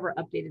still have never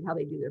updated how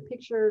they do their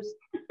pictures.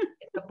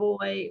 It's a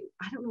boy.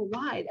 I don't know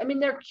why. I mean,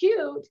 they're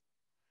cute,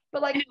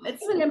 but like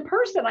even in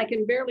person, I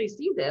can barely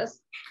see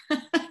this.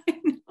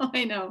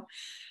 I know.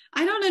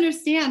 I don't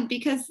understand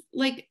because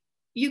like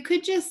you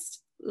could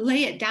just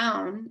lay it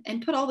down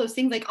and put all those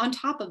things like on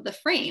top of the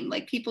frame.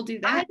 Like people do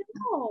that.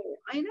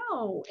 I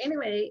know.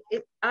 Anyway,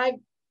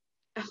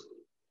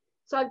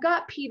 so I've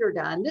got Peter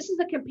done. This is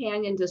a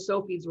companion to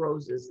Sophie's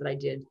Roses that I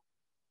did.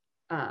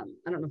 I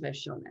don't know if I've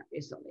shown that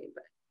recently,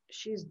 but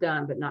she's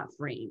done, but not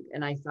framed.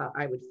 And I thought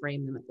I would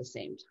frame them at the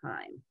same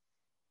time,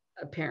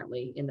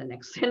 apparently in the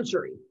next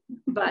century.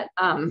 But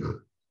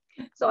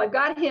so I've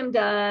got him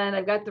done.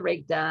 I've got the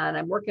rake done.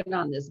 I'm working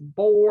on this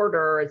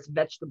border. It's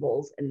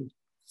vegetables and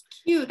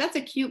cute. That's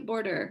a cute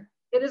border.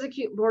 It is a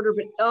cute border,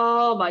 but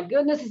oh my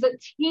goodness, is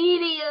it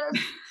tedious?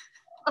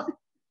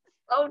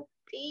 So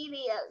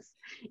tedious.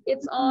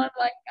 It's on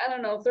like, I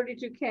don't know,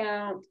 32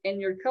 count, and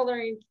you're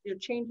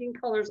changing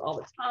colors all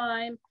the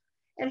time.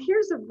 And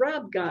here's a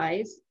rub,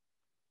 guys.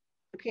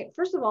 Okay,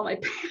 first of all, my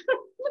pattern,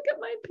 look at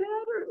my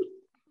pattern.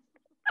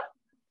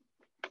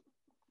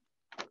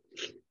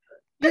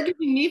 You're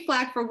giving me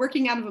flack for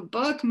working out of a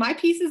book. My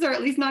pieces are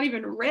at least not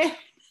even ripped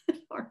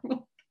or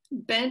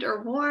bent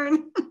or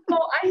worn.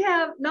 Well, I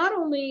have not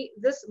only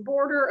this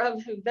border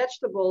of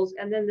vegetables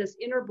and then this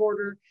inner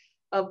border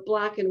of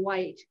black and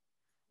white.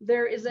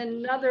 There's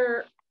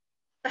another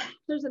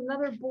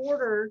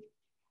border.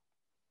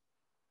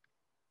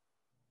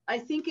 I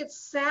think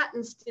it's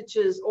satin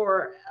stitches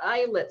or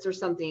eyelets or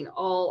something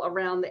all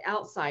around the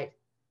outside.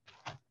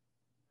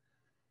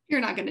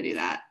 You're not going to do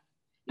that.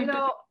 You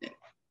know,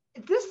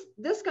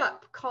 this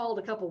got called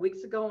a couple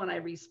weeks ago when I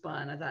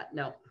respun. I thought,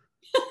 no.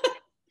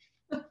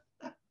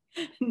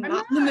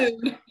 Not in the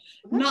mood.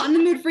 Not in the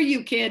mood for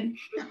you, kid.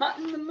 Not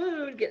in the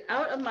mood. Get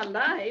out of my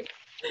life.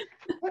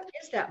 What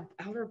is that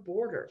outer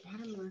border?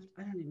 Bottom left.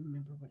 I don't even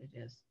remember what it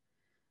is.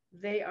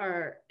 They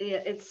are,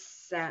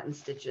 it's satin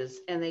stitches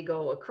and they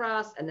go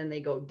across and then they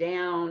go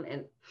down.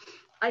 And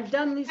I've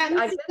done these.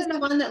 I've done the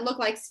one that look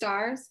like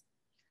stars. Is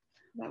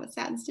that what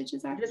satin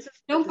stitches are?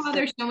 Don't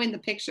bother showing the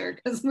picture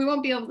because we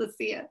won't be able to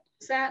see it.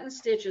 Satin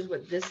stitch is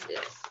what this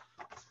is.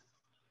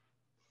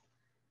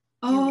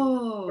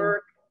 Oh.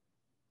 Work,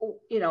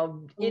 you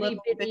know, itty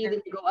bitty,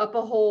 then you go up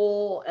a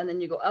hole and then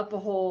you go up a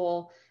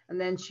hole. And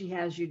then she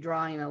has you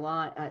drawing a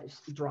line,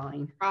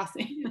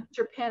 crossing. You put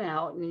your pen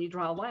out and then you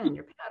draw a line on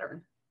your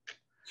pattern.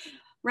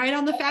 Right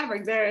on the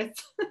fabric there.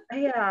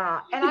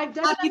 Yeah, and I've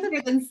done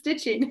easier than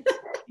stitching.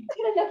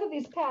 I've enough of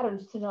these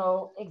patterns to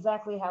know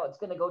exactly how it's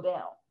going to go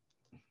down,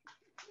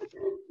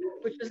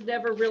 which is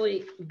never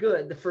really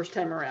good the first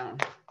time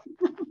around.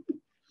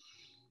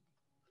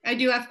 I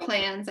do have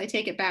plans. I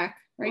take it back.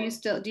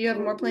 Do you have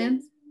more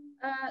plans?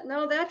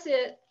 No, that's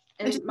it.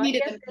 And by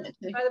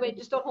the way,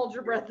 just don't hold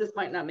your breath. This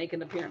might not make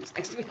an appearance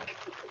next week.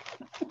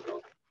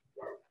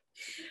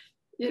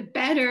 It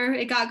better.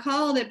 It got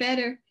called. It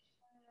better.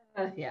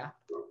 Yeah.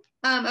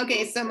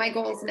 Okay, so my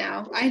goals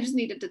now. I just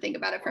needed to think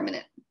about it for a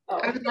minute. Oh.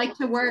 I would like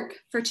to work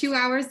for 2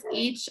 hours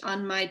each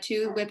on my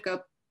 2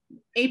 WIPCO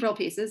April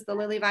pieces, the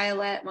Lily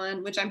Violet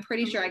one, which I'm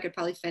pretty sure I could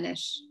probably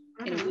finish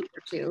in a week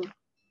or 2.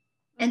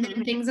 And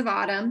then Things of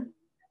Autumn,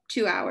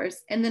 2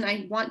 hours. And then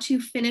I want to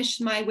finish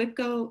my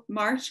WIPCO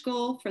March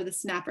goal for the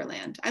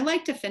Snapperland. I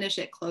like to finish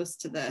it close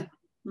to the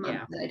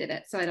month that I did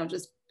it, so I don't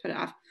just put it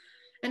off.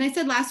 And I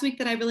said last week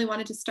that I really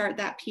wanted to start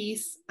that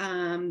piece.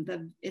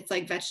 It's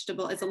like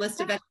vegetable, it's a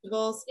list of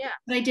vegetables,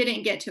 but I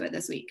didn't get to it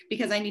this week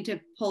because I need to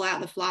pull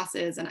out the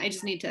flosses and I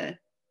just need to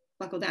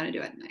buckle down and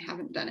do it. And I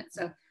haven't done it.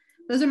 So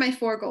those are my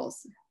 4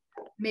 goals.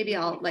 Maybe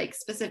I'll like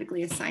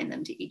specifically assign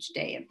them to each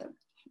day of the,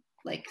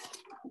 like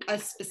a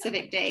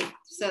specific day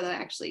so that I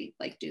actually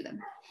like do them.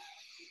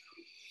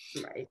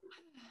 Right.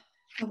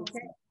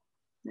 Okay.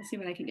 Let's see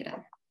what I can get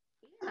done.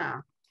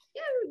 Yeah,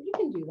 you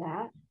can do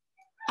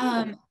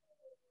that.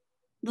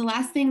 The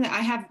last thing that I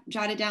have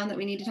jotted down that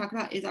we need to talk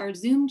about is our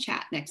Zoom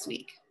chat next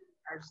week.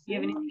 Do you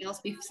have anything else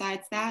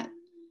besides that?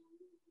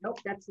 Nope,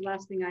 that's the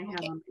last thing I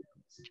have on.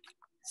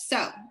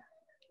 So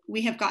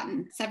we have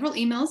gotten several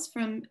emails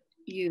from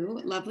you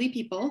lovely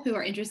people who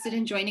are interested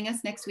in joining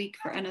us next week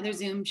for another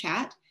Zoom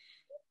chat.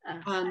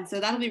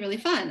 So that'll be really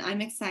fun. I'm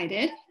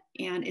excited.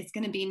 And it's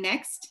going to be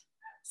next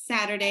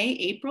Saturday,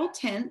 April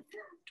 10th,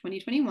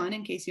 2021,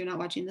 in case you're not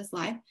watching this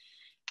live.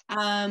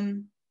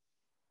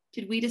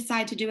 Did we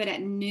decide to do it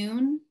at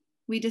noon?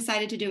 We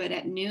decided to do it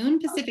at noon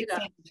Pacific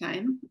Standard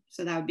Time.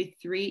 So that would be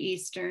 3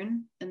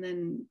 Eastern. And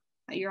then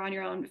you're on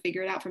your own to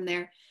figure it out from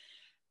there.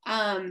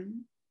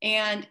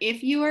 And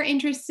if you are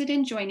interested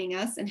in joining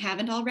us and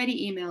haven't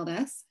already emailed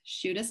us,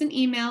 shoot us an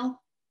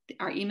email.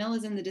 Our email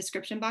is in the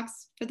description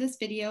box for this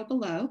video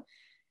below.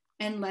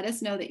 And let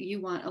us know that you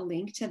want a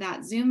link to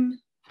that Zoom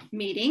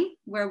meeting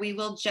where we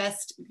will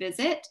just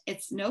visit.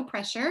 It's no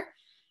pressure.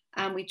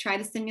 We try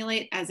to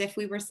simulate as if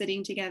we were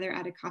sitting together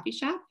at a coffee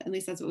shop. At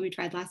least that's what we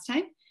tried last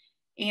time.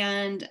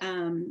 And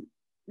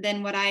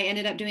then what I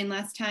ended up doing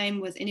last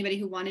time was anybody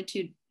who wanted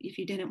to, if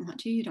you didn't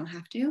want to, you don't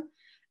have to.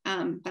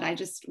 But I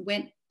just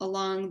went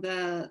along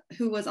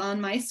who was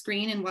on my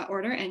screen in what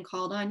order and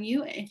called on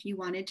you if you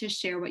wanted to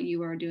share what you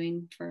were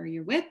doing for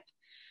your WIP,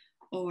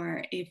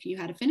 or if you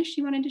had a finish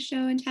you wanted to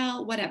show and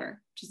tell,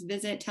 whatever. Just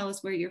visit, tell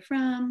us where you're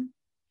from,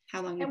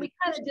 how long. And we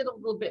kind of did a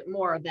little bit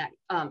more of that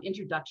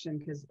introduction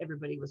because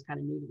everybody was kind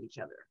of new to each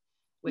other,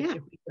 which if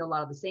we get a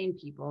lot of the same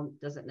people,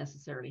 doesn't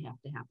necessarily have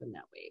to happen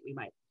that way.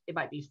 It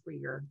might be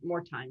freer,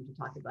 more time to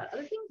talk about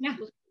other things. Yeah,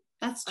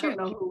 that's true.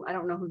 I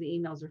don't know who the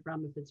emails are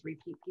from, if it's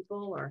repeat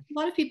people or. A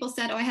lot of people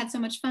said, oh, I had so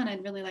much fun.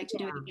 I'd really like to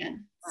do it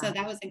again. So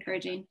that was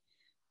encouraging.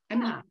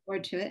 I'm looking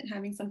forward to it,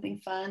 having something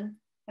fun.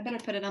 I better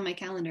put it on my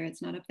calendar.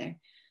 It's not up there.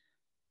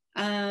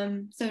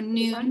 So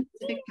noon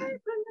Pacific time. Put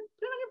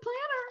it on your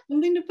planner.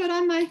 Something to put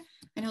on my,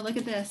 I know, look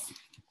at this.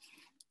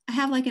 I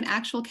have like an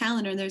actual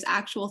calendar and there's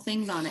actual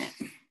things on it.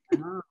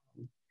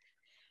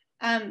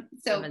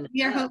 So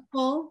we are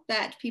hopeful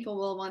that people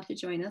will want to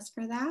join us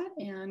for that,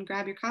 and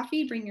grab your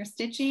coffee, bring your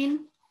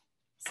stitching,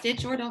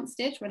 stitch or don't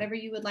stitch, whatever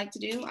you would like to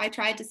do. I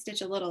tried to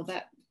stitch a little,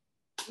 but.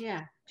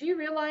 Yeah. Do you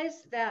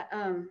realize that,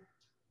 that'll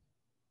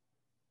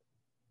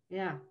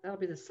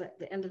be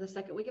the end of the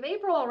second week of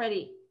April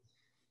already.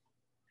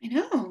 I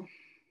know.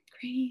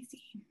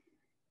 Crazy.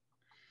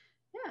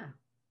 Yeah.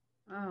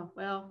 Oh,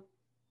 well.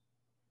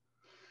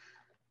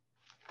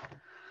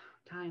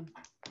 Time.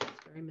 It's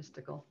very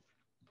mystical.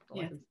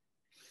 Yeah.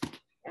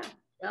 Yeah.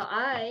 Well,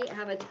 I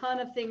have a ton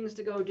of things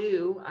to go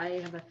do.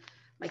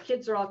 My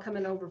kids are all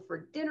coming over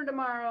for dinner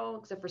tomorrow,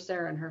 except for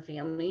Sarah and her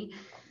family.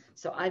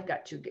 So I've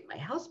got to get my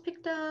house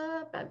picked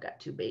up. I've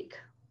got to bake.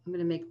 I'm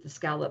going to make the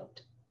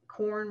scalloped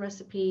corn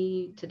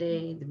recipe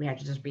today. Then we have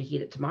to just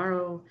reheat it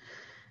tomorrow.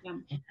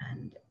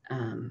 And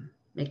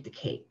make the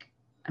cake.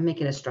 I'm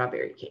making a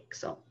strawberry cake.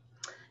 So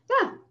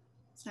yeah.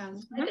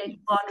 Sounds nice.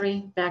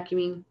 Laundry,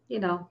 vacuuming,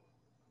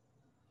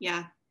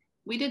 Yeah.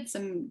 We did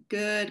some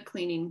good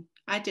cleaning.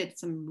 I did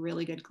some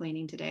really good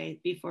cleaning today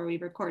before we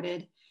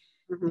recorded.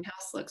 The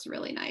house looks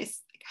really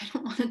nice. Like, I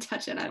don't want to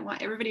touch it. I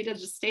want everybody to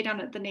just stay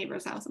down at the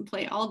neighbor's house and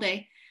play all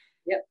day.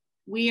 Yep.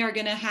 We're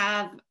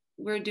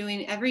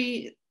doing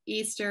every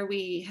Easter,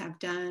 we have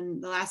done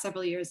the last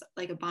several years,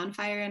 like a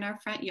bonfire in our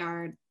front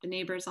yard. The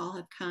neighbors all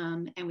have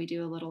come and we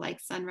do a little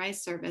like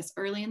sunrise service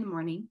early in the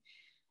morning.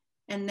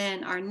 And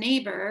then our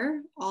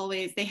neighbor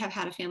they have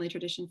had a family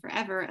tradition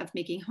forever of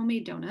making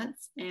homemade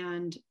donuts.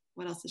 And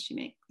what else does she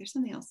make? There's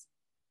something else.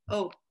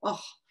 Oh,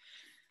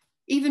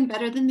 even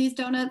better than these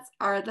donuts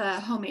are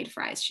the homemade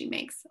fries she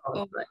makes.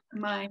 Oh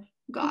my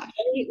gosh.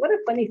 What a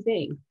funny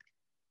thing.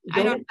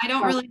 I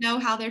don't really know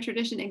how their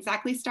tradition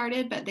exactly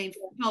started, but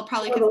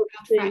probably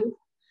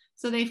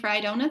so they fry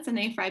donuts and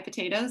they fry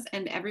potatoes,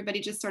 and everybody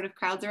just sort of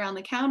crowds around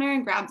the counter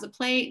and grabs a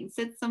plate and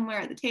sits somewhere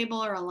at the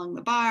table or along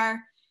the bar.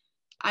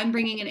 I'm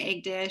bringing an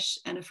egg dish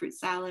and a fruit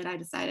salad. I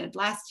decided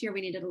last year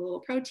we needed a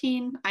little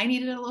protein. I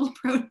needed a little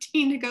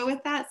protein to go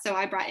with that. So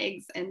I brought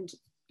eggs and,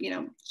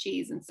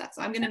 cheese and stuff.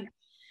 So I'm going to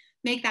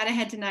make that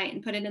ahead tonight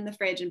and put it in the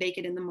fridge and bake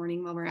it in the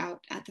morning while we're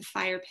out at the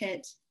fire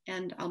pit.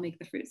 And I'll make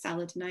the fruit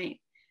salad tonight.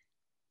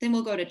 Then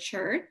we'll go to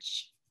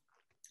church.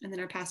 And then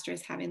our pastor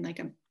is having like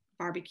a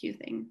barbecue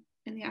thing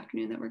in the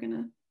afternoon that we're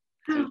going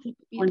to.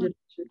 We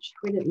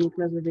didn't make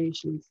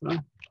reservations. So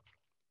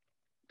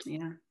yeah.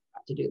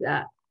 Have to do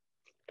that.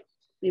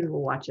 Maybe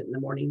we'll watch it in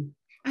the morning.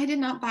 I did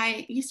not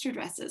buy Easter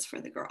dresses for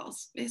the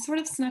girls. It sort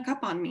of snuck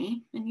up on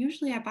me. And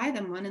usually I buy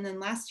them one. And then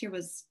last year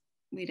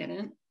we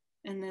didn't.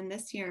 And then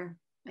this year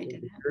I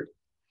didn't.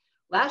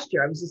 Last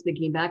year I was just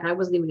thinking back. I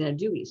wasn't even going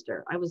to do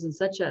Easter. I was in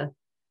such I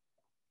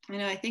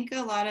know. I think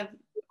a lot of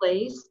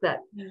place that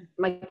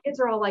my kids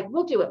are all like,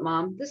 we'll do it,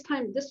 Mom. This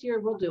year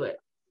we'll do it.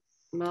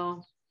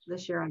 Well,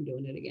 this year I'm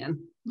doing it again.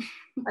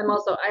 I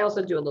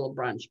also do a little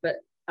brunch, but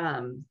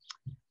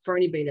for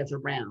anybody that's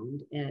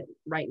around, and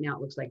right now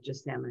it looks like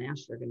just Sam and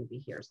Ashley are going to be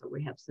here. So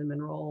we have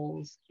cinnamon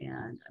rolls,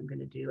 and I'm going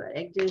to do an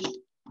egg dish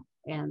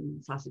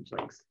and sausage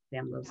legs.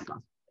 Sam loves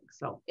sausage legs.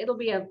 So it'll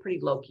be a pretty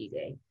low-key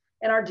day.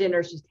 And our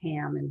dinner's just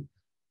ham and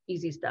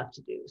easy stuff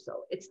to do.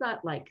 So it's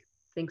not like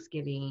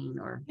Thanksgiving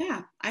or.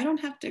 Yeah, I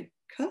don't have to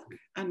cook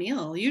a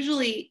meal.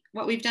 Usually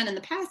what we've done in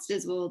the past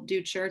is we'll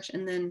do church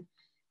and then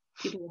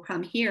people will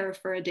come here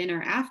for a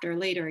dinner after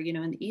later,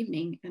 in the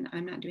evening. And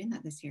I'm not doing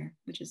that this year,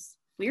 which is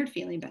weird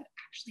feeling, but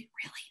actually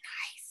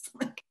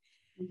really nice. Like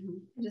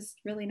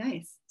just really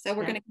nice. So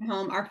we're going to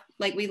come home.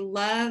 We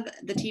love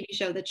the TV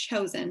show, The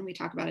Chosen. We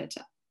talk about it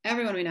to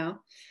everyone we know.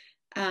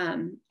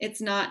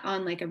 It's not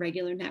on like a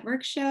regular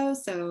network show,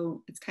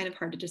 so it's kind of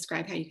hard to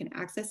describe how you can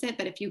access it.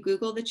 But if you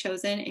Google The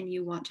Chosen and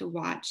you want to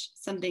watch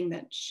something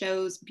that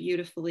shows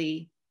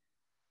beautifully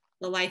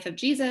the life of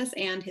Jesus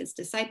and his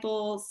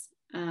disciples,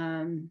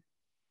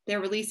 they're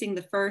releasing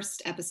the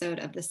first episode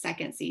of the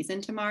second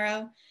season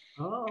tomorrow.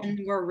 Oh. And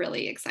we're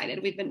really excited.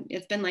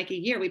 It's been like a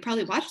year. We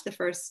probably watched the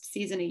first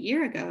season a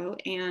year ago,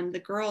 and the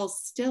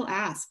girls still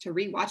ask to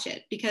rewatch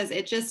it because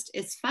it just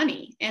is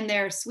funny, and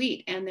they're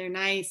sweet and they're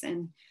nice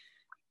and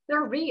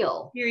they're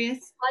real.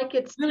 Serious. Like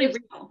it's really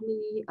real.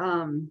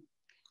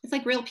 It's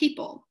like real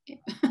people.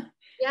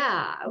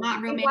 Yeah.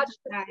 Not romantic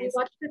guys. We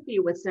watched a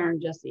few with Sarah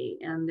and Jesse,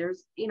 and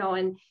there's,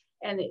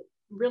 and it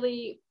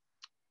really,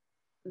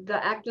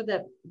 the actor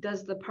that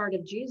does the part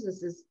of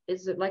Jesus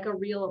is like a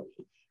real,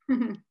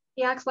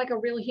 he acts like a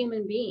real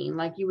human being,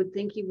 like you would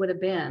think he would have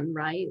been,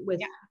 right?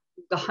 With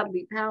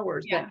godly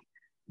powers,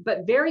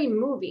 but very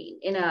moving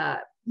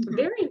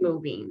very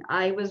moving.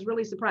 I was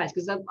really surprised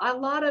because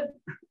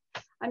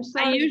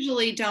I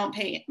usually don't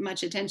pay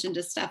much attention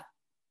to stuff.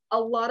 A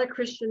lot of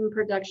Christian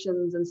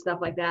productions and stuff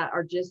like that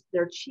are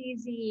they're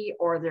cheesy,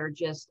 or they're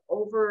just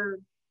over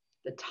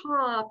the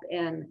top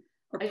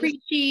or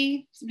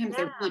preachy. Sometimes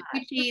they're really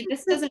preachy.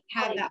 This doesn't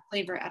have that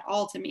flavor at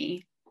all to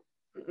me.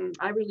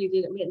 I really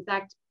did. In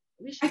fact,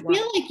 I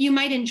feel like you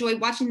might enjoy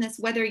watching this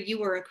whether you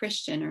were a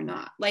Christian or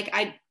not.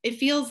 It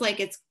feels like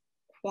it's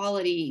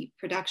quality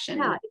production.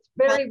 Yeah, it's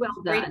very well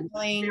done.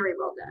 Very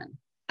well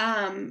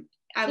done.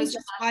 I was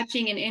just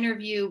watching an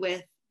interview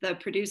with the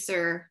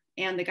producer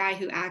and the guy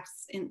who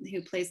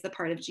who plays the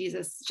part of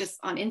Jesus just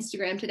on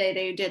Instagram today.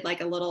 They did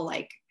like a little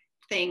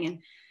thing, and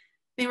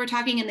they were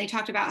talking, and they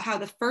talked about how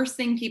the first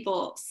thing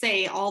people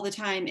say all the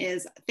time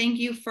is, thank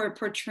you for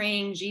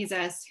portraying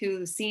Jesus,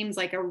 who seems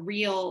like a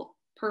real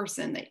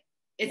person.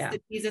 It's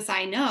the Jesus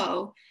I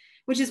know,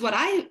 which is what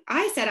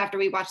I said after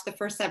we watched the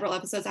first several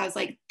episodes. I was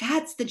like,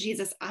 that's the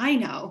Jesus I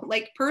know.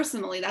 Like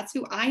personally, that's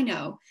who I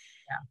know.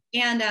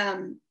 Yeah.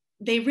 And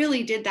they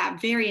really did that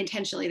very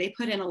intentionally. They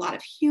put in a lot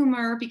of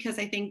humor because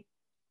I think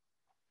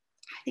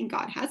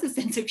God has a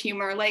sense of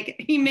humor. Like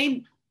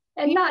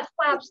not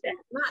slapstick,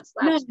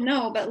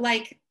 No, but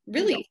like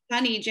really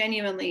funny,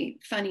 genuinely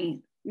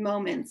funny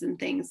moments and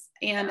things.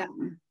 And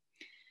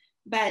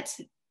but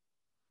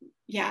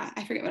yeah,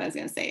 I forget what I was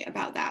going to say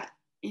about that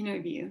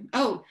interview.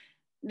 Oh,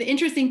 the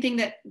interesting thing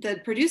that the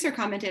producer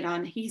commented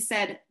on, he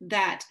said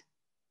that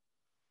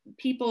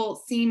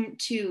people seem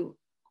to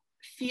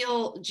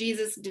feel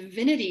Jesus'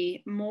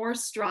 divinity more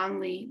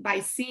strongly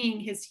by seeing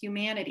his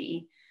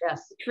humanity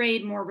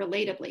portrayed more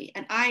relatably.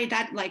 And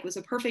that was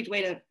a perfect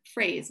way to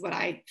phrase what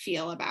I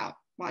feel about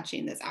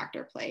watching this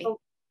actor play.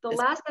 So the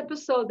last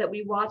episode that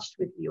we watched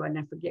with you, and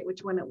I forget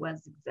which one it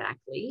was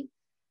exactly,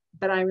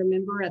 but I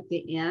remember at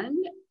the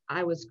end,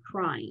 I was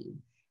crying.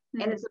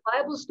 Mm-hmm. And it's a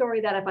Bible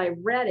story that if I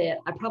read it,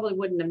 I probably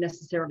wouldn't have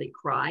necessarily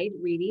cried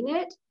reading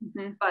it,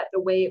 but the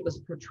way it was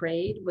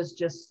portrayed was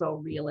just so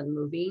real and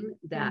moving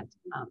that,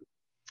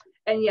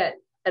 and yet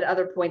at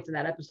other points in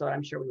that episode,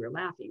 I'm sure we were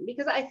laughing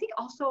because I think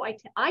also I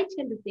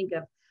tend to think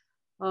of,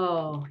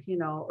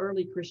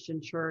 early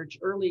Christian church,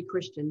 early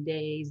Christian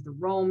days, the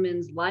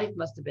Romans, life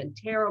must have been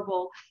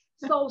terrible,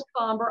 so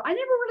somber. I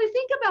never really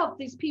think about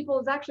these people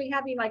as actually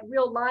having like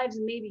real lives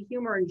and maybe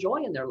humor and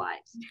joy in their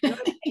lives. You know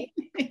what I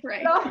mean?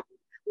 Right.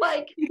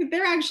 Like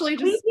they're actually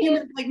just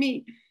humans like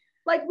me.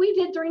 Like we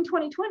did during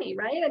 2020,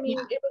 right? I mean,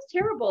 it was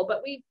terrible,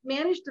 but we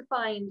managed to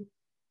find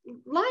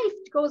life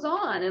goes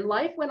on, and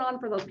life went on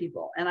for those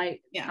people. And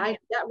that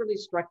really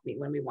struck me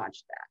when we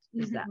watched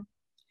that. Is that,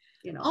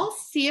 I'll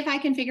see if I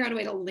can figure out a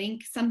way to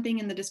link something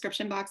in the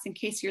description box in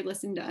case you're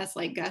listening to us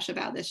gush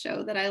about this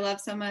show that I love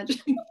so much.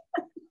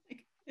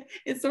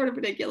 It's sort of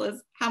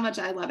ridiculous how much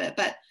I love it,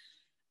 but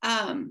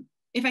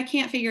if I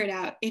can't figure it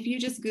out, if you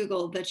just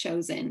Google The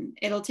Chosen,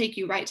 it'll take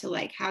you right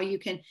to how you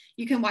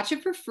can watch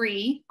it for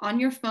free on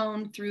your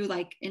phone through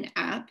an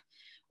app,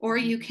 or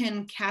you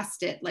can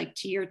cast it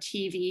to your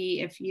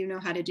TV if you know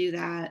how to do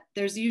that.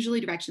 There's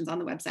usually directions on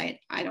the website.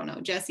 I don't know.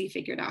 Jesse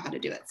figured out how to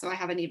do it, so I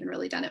haven't even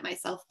really done it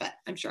myself, but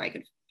I'm sure I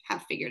could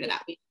have figured it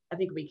out. I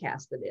think we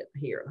casted it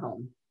here at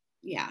home.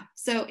 Yeah.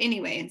 So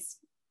anyways,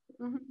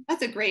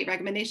 that's a great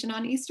recommendation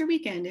on Easter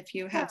weekend if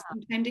you have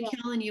some time to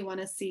kill and you want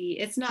to see.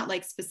 It's not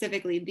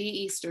specifically the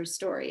Easter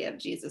story of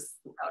Jesus'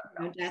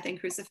 death and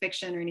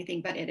crucifixion or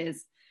anything, but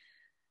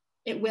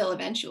it will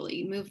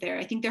eventually move there.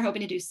 I think they're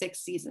hoping to do 6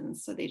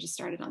 seasons, so they just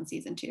started on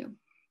season 2,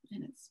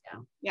 and it's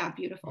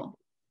beautiful.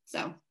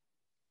 So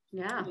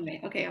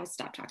anyway, okay, I'll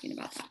stop talking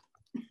about that.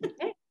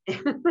 Okay.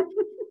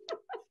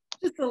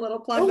 Just a little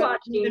plug that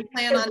we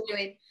plan on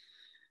doing.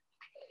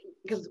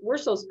 Because we're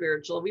so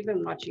spiritual, we've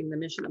been watching the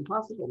Mission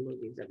Impossible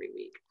movies every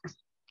week.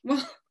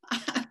 Well,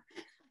 I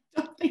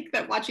don't think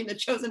that watching The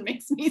Chosen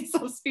makes me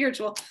so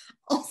spiritual.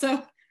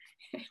 Also,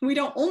 we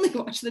don't only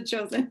watch The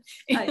Chosen.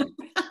 And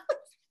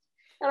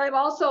I'm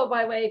also,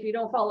 by the way, if you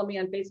don't follow me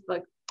on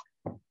Facebook,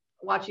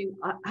 watching,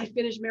 I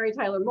finished Mary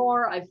Tyler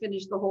Moore. I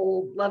finished the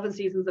whole 11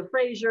 seasons of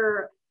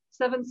Frasier,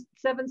 seven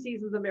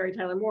seasons of Mary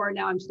Tyler Moore.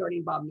 Now I'm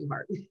starting Bob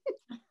Newhart.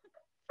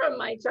 from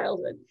my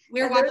childhood.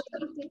 We're And watching,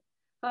 there's something-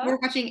 huh? we're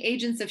watching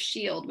Agents of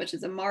S.H.I.E.L.D., which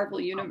is a Marvel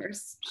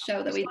Universe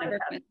show that we never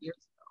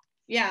finished.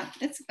 Yeah,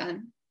 it's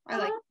fun. I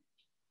like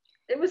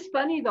it. It was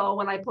funny though,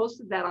 when I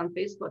posted that on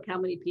Facebook, how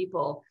many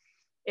people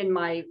in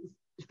my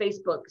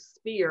Facebook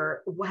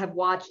sphere have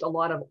watched a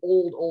lot of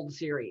old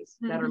series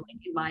that are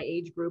like in my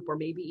age group, or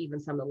maybe even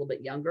some a little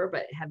bit younger,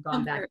 but have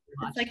gone back.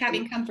 It's like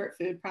having comfort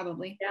food,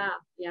 probably.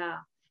 Yeah.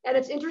 And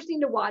it's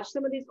interesting to watch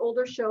some of these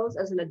older shows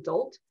as an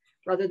adult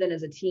rather than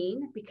as a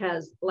teen,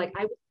 because like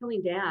I was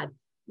telling Dad,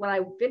 when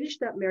I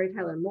finished up Mary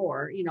Tyler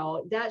Moore, you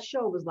know, that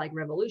show was like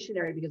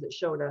revolutionary because it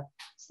showed a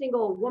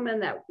single woman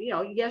that, you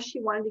know, yes,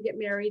 she wanted to get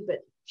married, but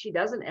she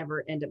doesn't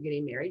ever end up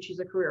getting married. She's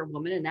a career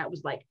woman. And that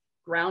was like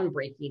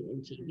groundbreaking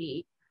in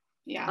TV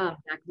back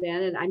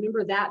then. And I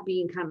remember that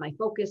being kind of my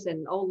focus,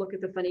 and, oh, look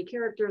at the funny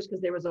characters,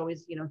 because there was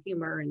always, you know,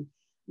 humor.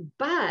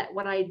 But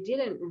what I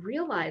didn't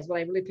realize, what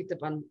I really picked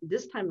up on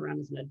this time around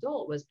as an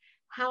adult, was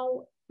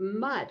how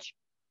much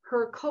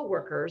her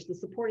coworkers, the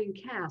supporting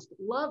cast,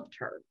 loved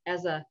her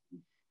as a,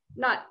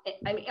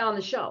 on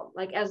the show,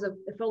 like as a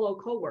fellow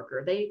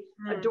coworker. They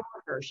adored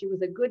her. She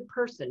was a good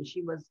person.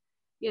 She was,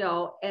 you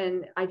know,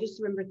 and I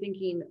just remember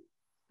thinking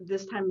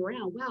this time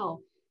around,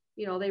 well,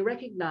 you know, they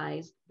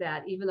recognized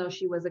that even though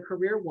she was a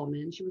career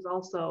woman, she was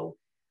also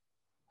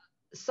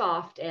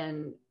soft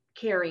and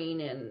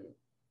caring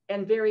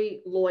and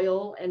very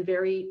loyal and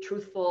very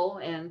truthful.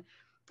 And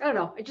I don't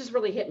know, it just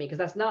really hit me, because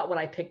that's not what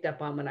I picked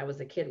up on when I was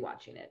a kid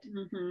watching it.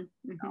 You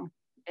know?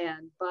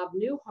 And Bob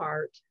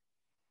Newhart,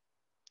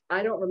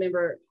 I don't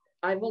remember.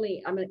 I'm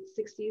at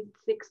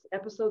 66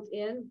 episodes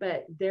in,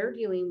 but they're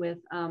dealing with,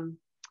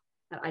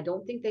 I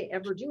don't think they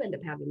ever do end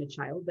up having a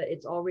child, but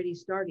it's already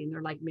starting.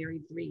 They're like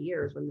married 3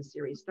 years when the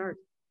series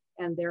starts,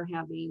 and they're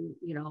having,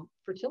 you know,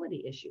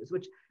 fertility issues,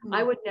 which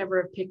I would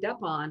never have picked up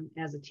on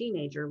as a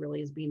teenager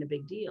really as being a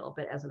big deal.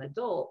 But as an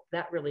adult,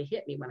 that really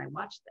hit me when I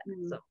watched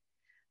that. So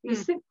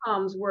these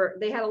sitcoms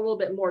they had a little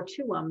bit more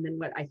to them than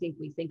what I think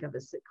we think of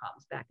as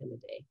sitcoms back in the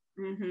day.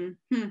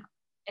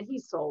 And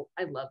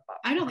I love Bob.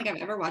 I don't think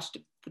I've ever watched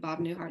the Bob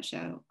Newhart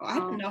show. I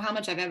don't know how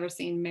much I've ever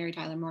seen Mary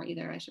Tyler Moore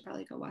either. I should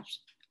probably watch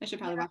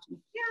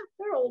them. Yeah,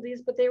 they're oldies,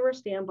 but they were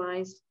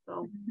standbys.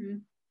 So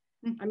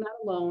I'm not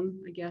alone,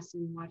 I guess,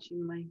 in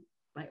watching my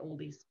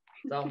oldies.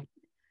 So,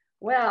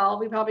 well,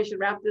 we probably should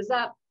wrap this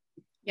up.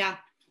 Yeah.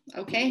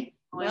 Okay.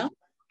 Well,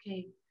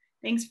 okay.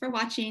 Thanks for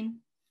watching.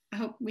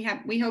 We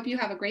hope you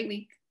have a great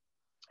week.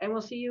 And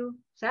we'll see you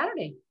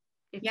Saturday.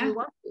 If you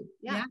want to.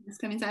 Yeah, this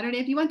coming Saturday.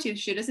 If you want to,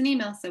 shoot us an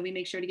email, so we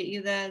make sure to get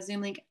you the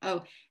Zoom link.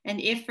 Oh, and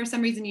if for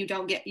some reason you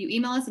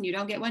email us and you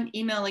don't get one,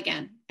 email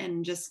again,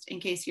 and just in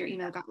case your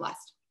email got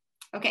lost.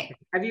 Okay.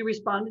 Have you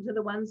responded to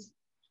the ones?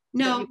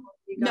 No,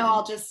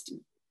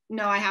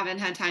 I haven't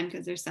had time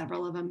because there's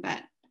several of them,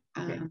 but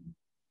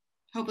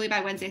hopefully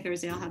by Wednesday,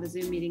 Thursday, I'll have a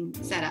Zoom meeting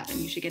set up and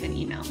you should get an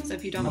email. So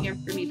if you don't hear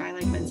from me by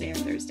like Wednesday or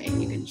Thursday,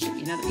 you can shoot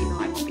me another email.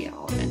 I won't be at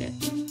all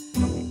offended.